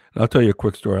I'll tell you a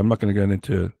quick story. I'm not going to get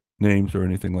into names or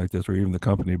anything like this, or even the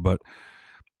company, but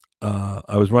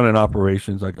I was running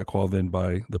operations. I got called in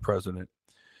by the president,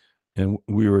 and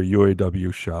we were a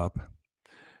UAW shop.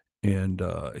 And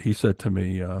he said to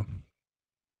me,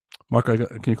 Mark,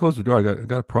 can you close the door? I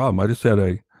got a problem. I just had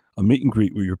a meet and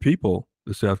greet with your people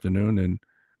this afternoon, and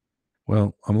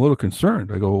well, I'm a little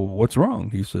concerned. I go, what's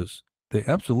wrong? He says, they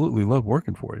absolutely love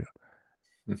working for you.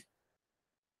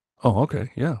 Oh,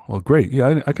 okay. Yeah. Well, great.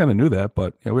 Yeah, I kind of knew that,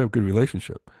 but yeah, we have a good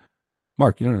relationship.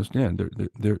 Mark, you don't understand.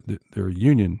 They're a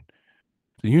union.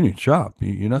 It's a union shop.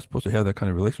 You're not supposed to have that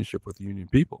kind of relationship with union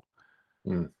people.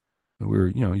 Mm. We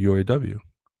were, UAW,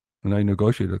 and I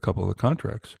negotiated a couple of the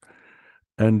contracts.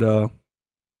 And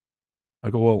I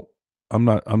go, well, I'm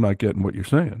not getting what you're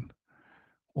saying.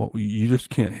 Well, you just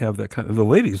can't have that kind of. The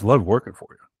ladies love working for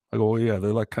you. I go, well, yeah,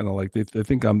 they're like kind of like they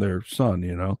think I'm their son,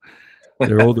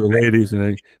 They're older ladies,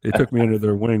 and they took me under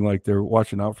their wing like they're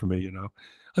watching out for me,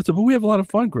 I said, but we have a lot of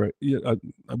fun, Greg. Yeah,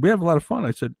 we have a lot of fun.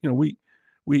 I said, I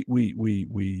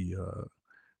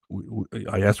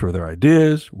asked for their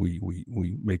ideas. We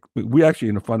actually,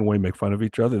 in a fun way, make fun of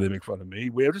each other. They make fun of me.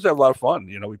 We just have a lot of fun.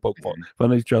 We poke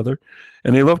fun at each other,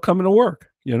 and they love coming to work.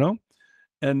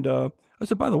 And I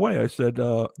said, by the way, I said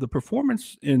the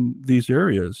performance in these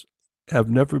areas have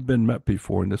never been met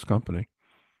before in this company.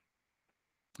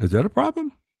 Is that a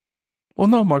problem? Well,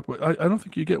 no, Mark. I don't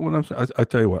think you get what I'm saying. I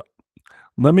tell you what.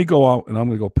 Let me go out and I'm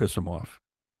going to go piss them off.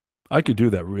 I could do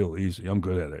that real easy. I'm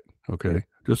good at it. Okay.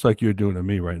 Just like you're doing to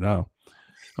me right now.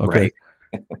 Okay.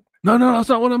 Right. No, that's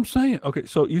not what I'm saying. Okay.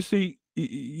 So you see,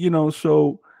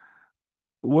 so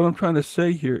what I'm trying to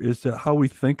say here is that how we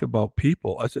think about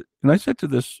people. I said to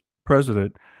this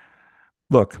president,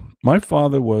 look, my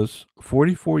father was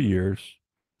 44 years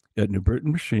at New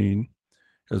Britain Machine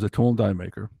as a tool and die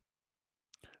maker.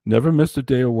 Never missed a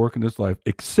day of work in his life,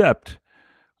 except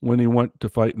when he went to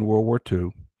fight in World War II,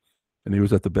 and he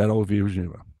was at the Battle of Iwo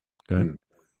Jima. Okay. Mm.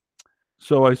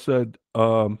 So I said,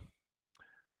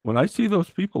 when I see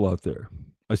those people out there,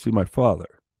 I see my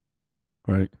father,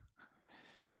 right?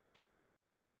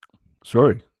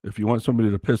 Sorry, if you want somebody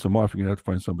to piss him off, you're gonna have to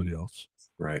find somebody else.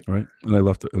 Right. Right. And I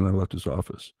left his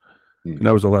office. Mm. And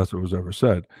that was the last that was ever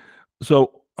said.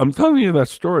 So I'm telling you that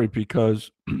story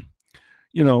because,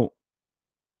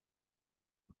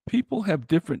 people have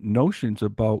different notions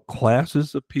about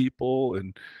classes of people,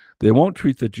 and they won't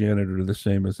treat the janitor the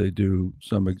same as they do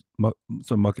some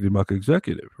muckety-muck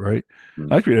executive, right?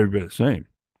 Mm-hmm. I treat everybody the same.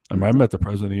 I mean, I met the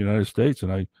president of the United States,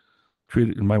 and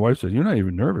and my wife said, "You're not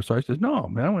even nervous." So I said, "No,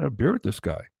 man, I want to have a beer with this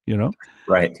guy,"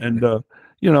 Right. And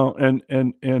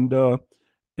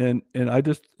and I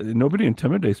just, nobody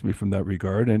intimidates me from that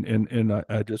regard, and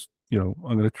I just, I'm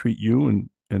going to treat you and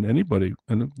anybody,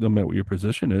 and no matter what your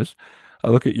position is, I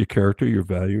look at your character, your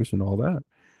values, and all that.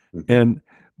 Mm-hmm.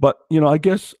 But I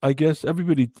guess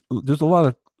everybody, there's a lot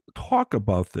of talk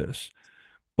about this,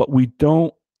 but we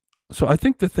don't. So I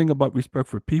think the thing about respect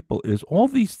for people is all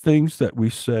these things that we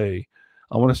say.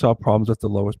 I want to solve problems at the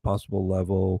lowest possible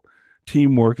level.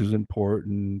 Teamwork is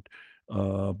important.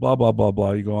 Blah blah blah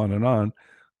blah. You go on and on.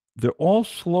 They're all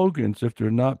slogans if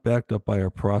they're not backed up by our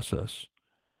process.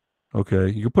 Okay,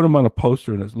 you can put them on a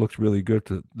poster and it looks really good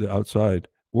to the outside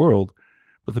world,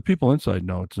 but the people inside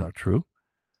know it's not true.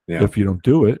 Yeah. If you don't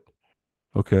do it.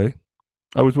 Okay,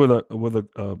 I was with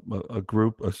a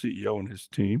group, a CEO and his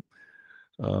team,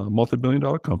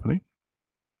 multi-billion-dollar company,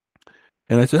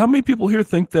 and I said, "How many people here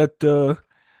think that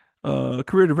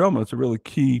career development is a really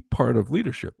key part of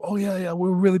leadership?" "Oh yeah,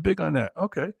 we're really big on that."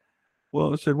 Okay,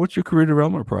 well, I said, "What's your career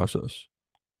development process?"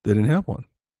 They didn't have one.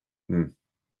 Mm.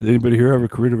 Did anybody here have a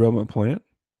career development plan?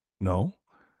 No.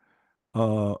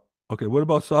 Okay, what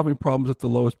about solving problems at the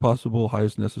lowest possible,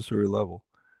 highest necessary level?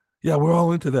 Yeah, we're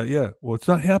all into that. Yeah. Well, it's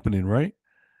not happening, right?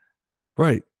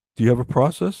 Right. Do you have a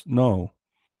process? No.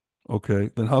 Okay,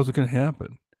 then how's it going to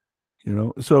happen?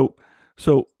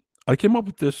 So I came up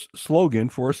with this slogan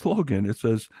for a slogan. It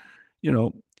says,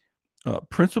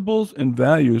 principles and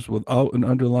values without an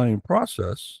underlying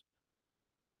process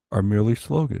are merely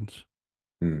slogans.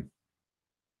 Hmm.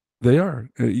 They are.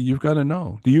 You've got to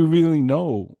know. Do you really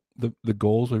know the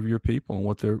goals of your people and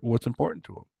what's important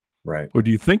to them? Right. Or do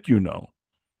you think you know?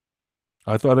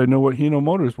 I thought I knew what Hino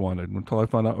Motors wanted until I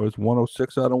found out it was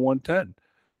 106 out of 110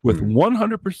 with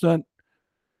 100%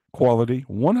 quality,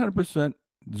 100%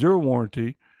 zero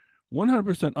warranty,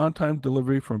 100% on-time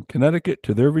delivery from Connecticut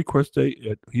to their request date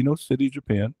at Hino City,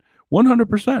 Japan.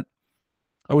 100%.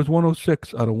 I was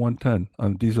 106 out of 110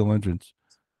 on diesel engines.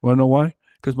 Want to know why?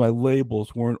 Because my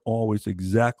labels weren't always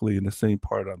exactly in the same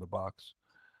part on the box.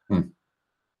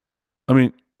 I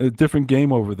mean, a different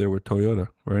game over there with Toyota,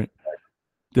 right?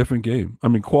 Different game. I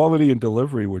mean, quality and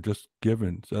delivery were just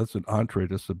given. So that's an entree.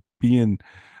 Just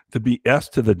to be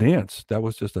asked to the dance. That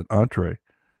was just an entree.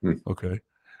 Okay.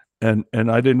 And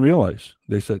I didn't realize.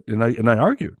 They said, and I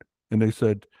argued, and they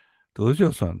said,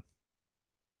 Deluzio son,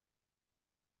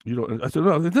 you know, I said,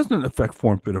 no, it doesn't affect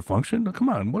form, fit, or function. Come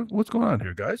on, what's going on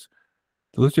here, guys?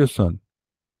 Deluzio son,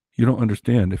 you don't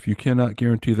understand. If you cannot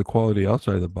guarantee the quality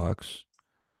outside the box,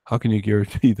 how can you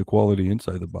guarantee the quality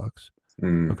inside the box?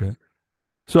 Okay.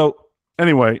 So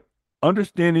anyway,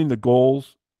 understanding the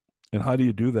goals and how do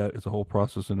you do that is a whole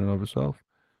process in and of itself.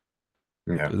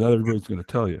 Yeah. So not everybody's going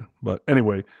to tell you. But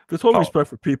anyway, this whole respect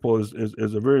for people is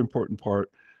a very important part.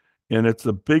 And it's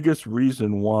the biggest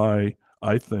reason why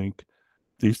I think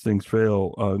these things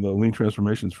fail, the lean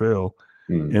transformations fail.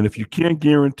 And if you can't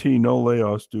guarantee no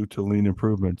layoffs due to lean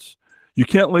improvements, you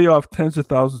can't lay off tens of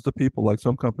thousands of people like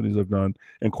some companies have done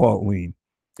and call it lean.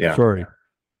 Yeah. Sorry.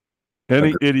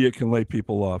 Any idiot can lay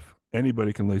people off.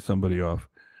 Anybody can lay somebody off.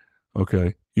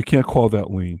 Okay. You can't call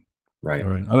that lean. Right.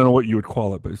 All right. I don't know what you would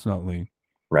call it, but it's not lean.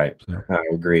 Right. So. I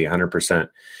agree 100%.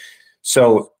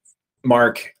 So,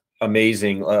 Mark,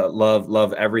 amazing.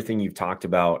 Love everything you've talked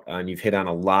about, and you've hit on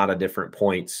a lot of different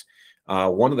points.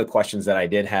 One of the questions that I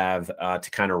did have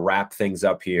to kind of wrap things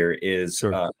up here is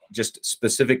just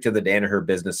specific to the Danaher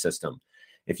business system.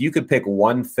 If you could pick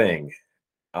one thing,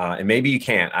 and maybe you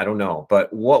can't, I don't know,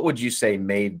 but what would you say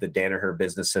made the Danaher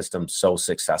business system so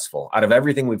successful? Out of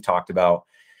everything we've talked about,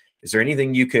 is there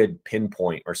anything you could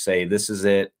pinpoint or say, this is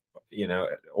it, you know,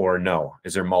 or no?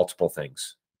 Is there multiple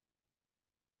things?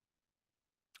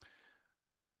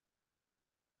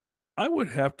 I would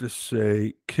have to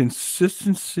say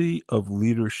consistency of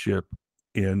leadership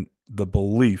and the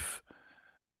belief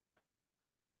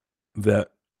that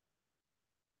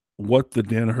what the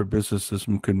Danaher business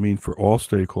system could mean for all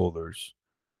stakeholders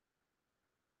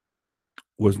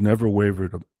was never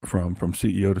wavered from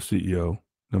CEO to CEO,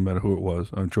 no matter who it was.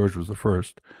 George was the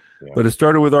first. Yeah. But it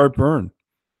started with Art Byrne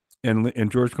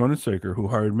and George Konensaker, who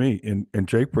hired me, and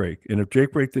Jake Brake. And if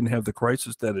Jake Brake didn't have the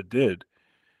crisis that it did,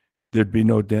 there'd be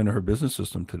no Danaher business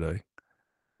system today.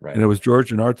 Right. And it was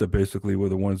George and Art that basically were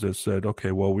the ones that said,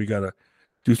 okay, well, we got to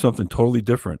do something totally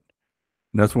different.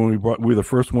 And that's when we were the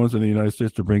first ones in the United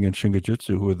States to bring in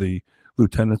Shingijutsu, who were the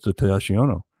lieutenants of Tadashi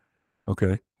Ono.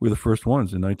 Okay. We were the first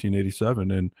ones in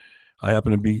 1987. And I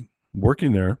happened to be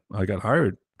working there. I got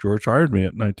hired. George hired me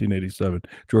at 1987,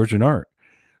 George and Art.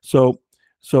 So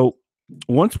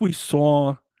once we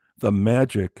saw the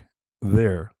magic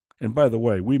there, and by the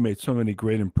way, we made so many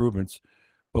great improvements,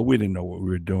 but we didn't know what we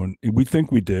were doing. We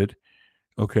think we did.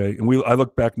 Okay. And I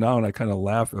look back now and I kind of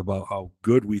laugh about how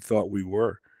good we thought we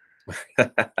were.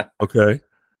 Okay.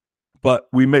 But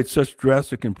we made such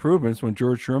drastic improvements when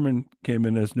George Sherman came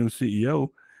in as new CEO,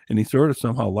 and he sort of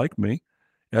somehow liked me,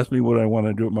 asked me what I want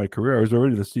to do with my career. I was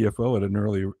already the CFO at an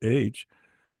early age.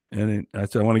 And I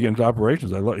said, I want to get into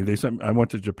operations. I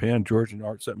went to Japan. George and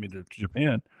Art sent me to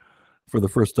Japan for the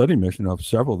first study mission of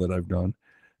several that I've done.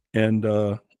 And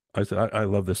I said, I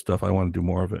love this stuff. I want to do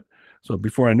more of it. So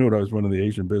before I knew it, I was running the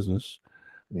Asian business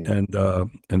and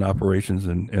operations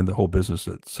and the whole business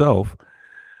itself.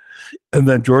 And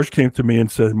then George came to me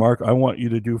and said, Mark, I want you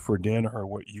to do for Danaher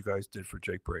what you guys did for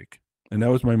Jake Brake. And that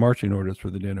was my marching orders for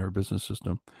the Danaher business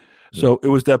system. So it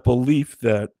was that belief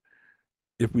that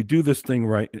if we do this thing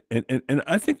right, and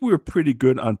I think we were pretty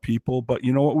good on people, but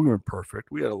you know what? We weren't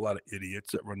perfect. We had a lot of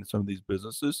idiots that run some of these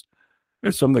businesses.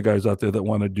 There's some of the guys out there that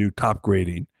want to do top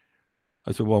grading.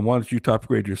 I said, well, why don't you top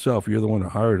grade yourself? You're the one who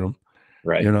hired them.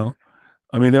 Right. You know?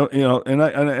 I mean, you know, and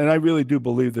I really do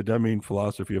believe the Deming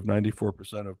philosophy of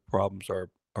 94% of problems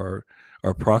are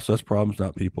process problems,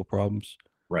 not people problems.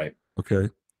 Right. Okay.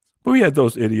 But we had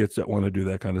those idiots that want to do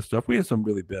that kind of stuff. We had some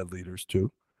really bad leaders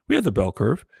too. We had the bell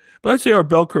curve, but I'd say our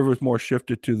bell curve was more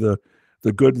shifted to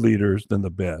the good leaders than the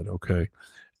bad. Okay.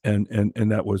 And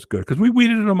that was good because we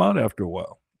weeded them out after a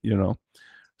while, you know.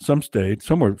 Some stayed,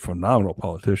 some were phenomenal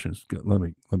politicians. Let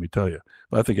me tell you,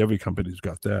 but I think every company's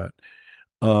got that.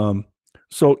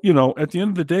 So, you know, at the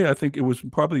end of the day, I think it was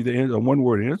probably a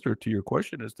one-word answer to your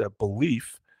question is that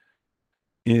belief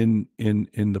in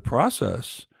the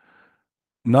process,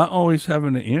 not always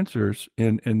having the answers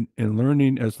and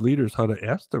learning as leaders how to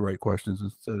ask the right questions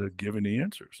instead of giving the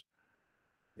answers,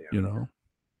 you know.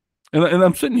 And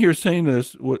I'm sitting here saying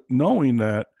this knowing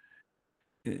that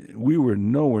we were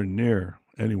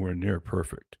anywhere near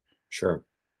perfect. Sure.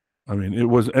 I mean, it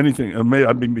was anything.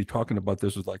 I've been talking about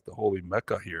this as like the holy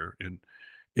Mecca here, and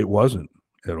it wasn't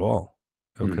at all.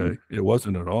 Okay. Mm-hmm. It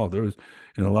wasn't at all. There was,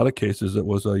 in a lot of cases, it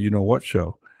was a you know what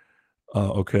show.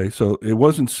 Okay. So it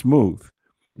wasn't smooth.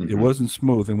 It wasn't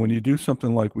smooth. And when you do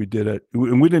something like we did it,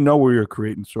 and we didn't know we were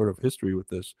creating sort of history with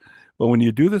this, but when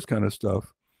you do this kind of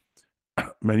stuff,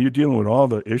 man, you're dealing with all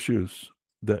the issues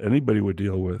that anybody would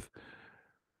deal with.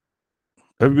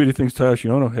 Everybody thinks Tashi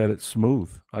had it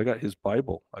smooth. I got his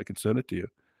Bible. I can send it to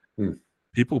you.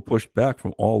 People pushed back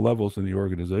from all levels in the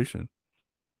organization.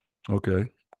 Okay.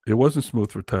 It wasn't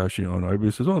smooth for Tashi. Everybody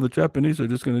says, the Japanese are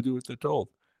just going to do what they're told.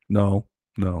 No,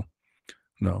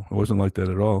 it wasn't like that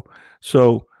at all.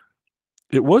 So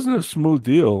it wasn't a smooth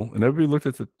deal. And everybody looked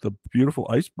at the beautiful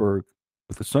iceberg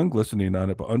with the sun glistening on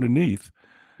it, but underneath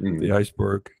the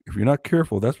iceberg, if you're not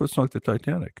careful, that's what sunk the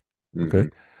Titanic. Okay.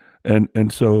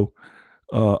 And so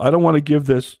I don't want to give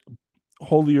this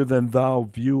holier than thou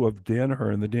view of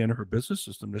Danaher and the Danaher business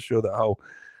system to show that how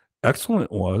excellent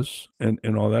it was and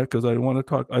all that, because I want to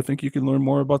talk. I think you can learn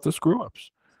more about the screw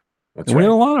ups. That's right. We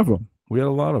had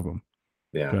a lot of them.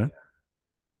 Yeah. Okay?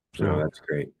 So that's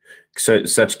great. So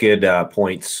such good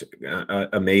points.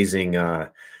 Amazing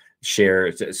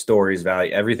share stories,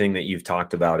 value. Everything that you've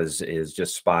talked about is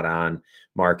just spot on,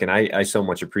 Mark. And I so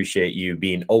much appreciate you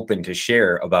being open to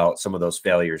share about some of those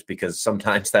failures, because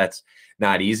sometimes that's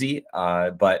not easy.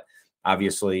 But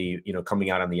obviously, coming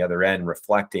out on the other end,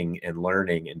 reflecting and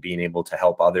learning and being able to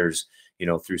help others,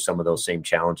 through some of those same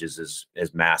challenges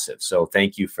is massive. So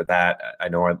thank you for that. I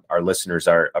know our listeners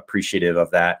are appreciative of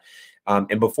that.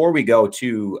 And before we go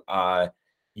to,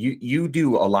 you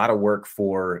do a lot of work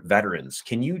for veterans.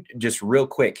 Can you just real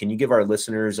quick, can you give our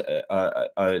listeners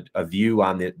a view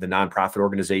on the nonprofit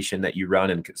organization that you run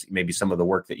and maybe some of the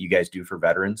work that you guys do for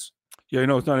veterans? Yeah,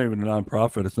 it's not even a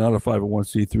nonprofit. It's not a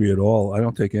 501c3 at all. I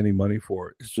don't take any money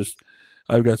for it. It's just,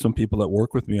 I've got some people that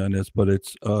work with me on this, but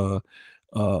it's,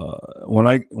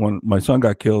 when my son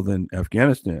got killed in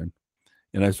Afghanistan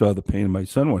and I saw the pain my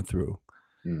son went through,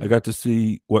 I got to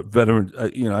see what veterans,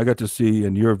 I got to see,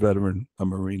 and you're a veteran, a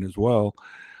Marine as well,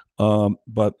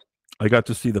 but I got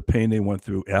to see the pain they went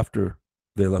through after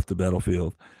they left the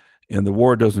battlefield, and the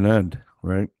war doesn't end,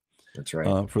 right? That's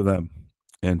right. For them,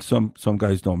 and some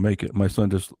guys don't make it. My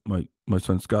son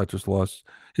Scott just lost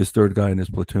his third guy in his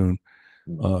platoon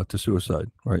to suicide.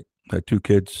 Right, had 2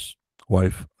 kids,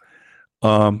 wife.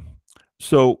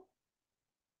 So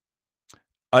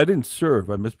I didn't serve.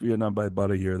 I missed Vietnam by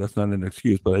about a year. That's not an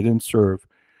excuse, but I didn't serve.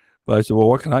 But I said, well,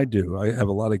 what can I do? I have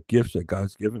a lot of gifts that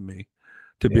God's given me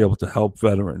to be able to help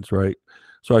veterans, right?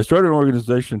 So I started an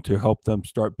organization to help them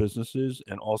start businesses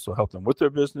and also help them with their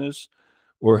business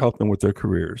or help them with their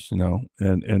careers,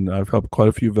 and I've helped quite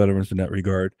a few veterans in that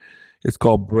regard. It's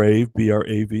called BRAVE,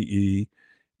 BRAVE.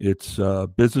 It's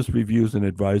business reviews and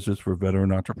advisors for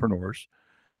veteran entrepreneurs.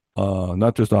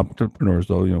 Not just entrepreneurs,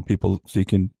 though, people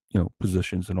seeking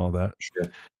positions and all that. Sure.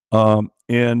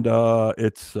 And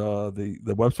it's the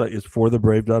website is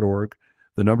forthebrave.org,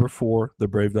 the number 4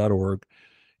 thebrave.org,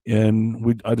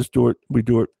 and I just do it. We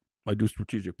do it. I do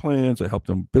strategic plans. I help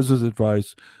them business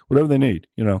advice, whatever they need,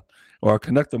 or I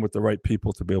connect them with the right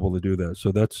people to be able to do that.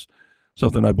 So that's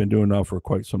something I've been doing now for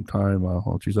quite some time. I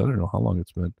don't know how long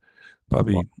it's been.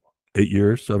 Probably 8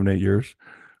 years, 7, 8 years.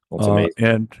 That's amazing.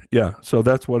 And so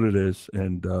that's what it is.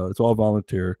 And it's all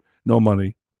volunteer, no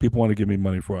money. People want to give me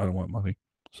money for it. I don't want money.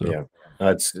 So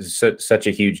it's such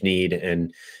a huge need.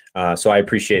 And so I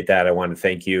appreciate that. I want to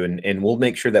thank you. And we'll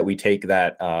make sure that we take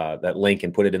that link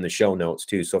and put it in the show notes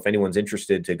too. So if anyone's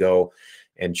interested to go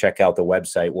and check out the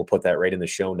website, we'll put that right in the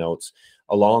show notes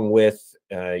along with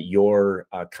your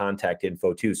contact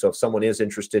info too. So if someone is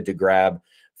interested to grab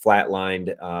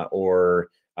Flatlined or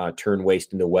turn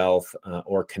waste into wealth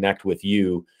or connect with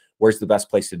you, where's the best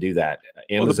place to do that?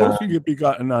 Amazon? Well, the best can be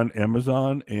gotten on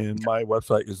Amazon, and my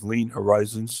website is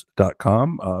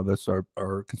leanhorizons.com. That's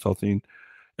our consulting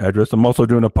address. I'm also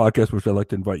doing a podcast, which I'd like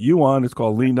to invite you on. It's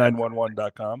called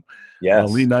lean911.com. Yes.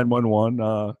 Lean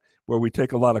 911, where we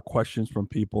take a lot of questions from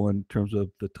people in terms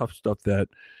of the tough stuff that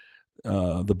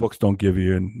the books don't give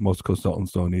you, and most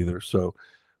consultants don't either. So,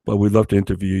 but we'd love to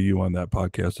interview you on that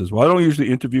podcast as well. I don't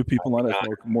usually interview people on it.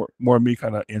 It's more me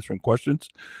kind of answering questions,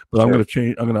 but sure. I'm going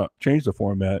to change the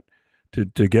format to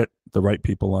get the right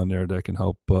people on there that can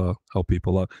help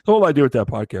people out. The whole idea with that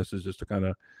podcast is just to kind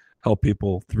of help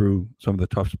people through some of the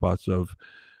tough spots of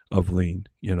lean,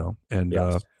 and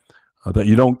yes. That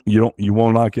you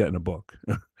will not get in a book,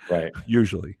 right?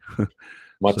 Usually,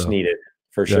 much needed.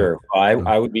 For sure.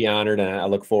 I would be honored, and I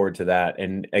look forward to that.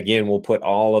 And again, we'll put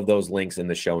all of those links in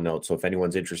the show notes. So if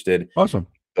anyone's interested, awesome,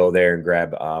 go there and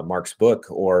grab Mark's book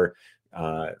or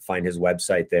find his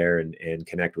website there and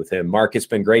connect with him. Mark, it's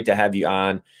been great to have you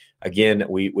on. Again,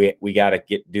 we got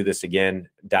to do this again,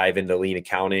 dive into lean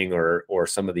accounting or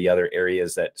some of the other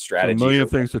areas that strategy. A million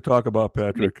things to talk about,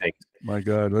 Patrick. My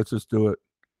God, let's just do it.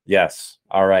 Yes.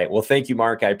 All right. Well, thank you,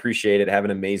 Mark. I appreciate it. Have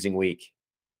an amazing week.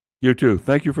 You too.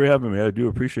 Thank you for having me. I do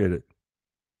appreciate it.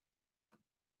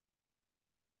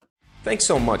 Thanks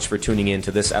so much for tuning in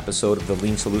to this episode of the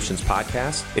Lean Solutions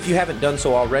Podcast. If you haven't done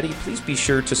so already, please be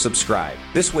sure to subscribe.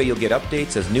 This way you'll get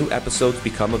updates as new episodes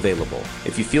become available.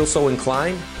 If you feel so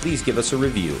inclined, please give us a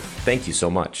review. Thank you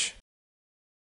so much.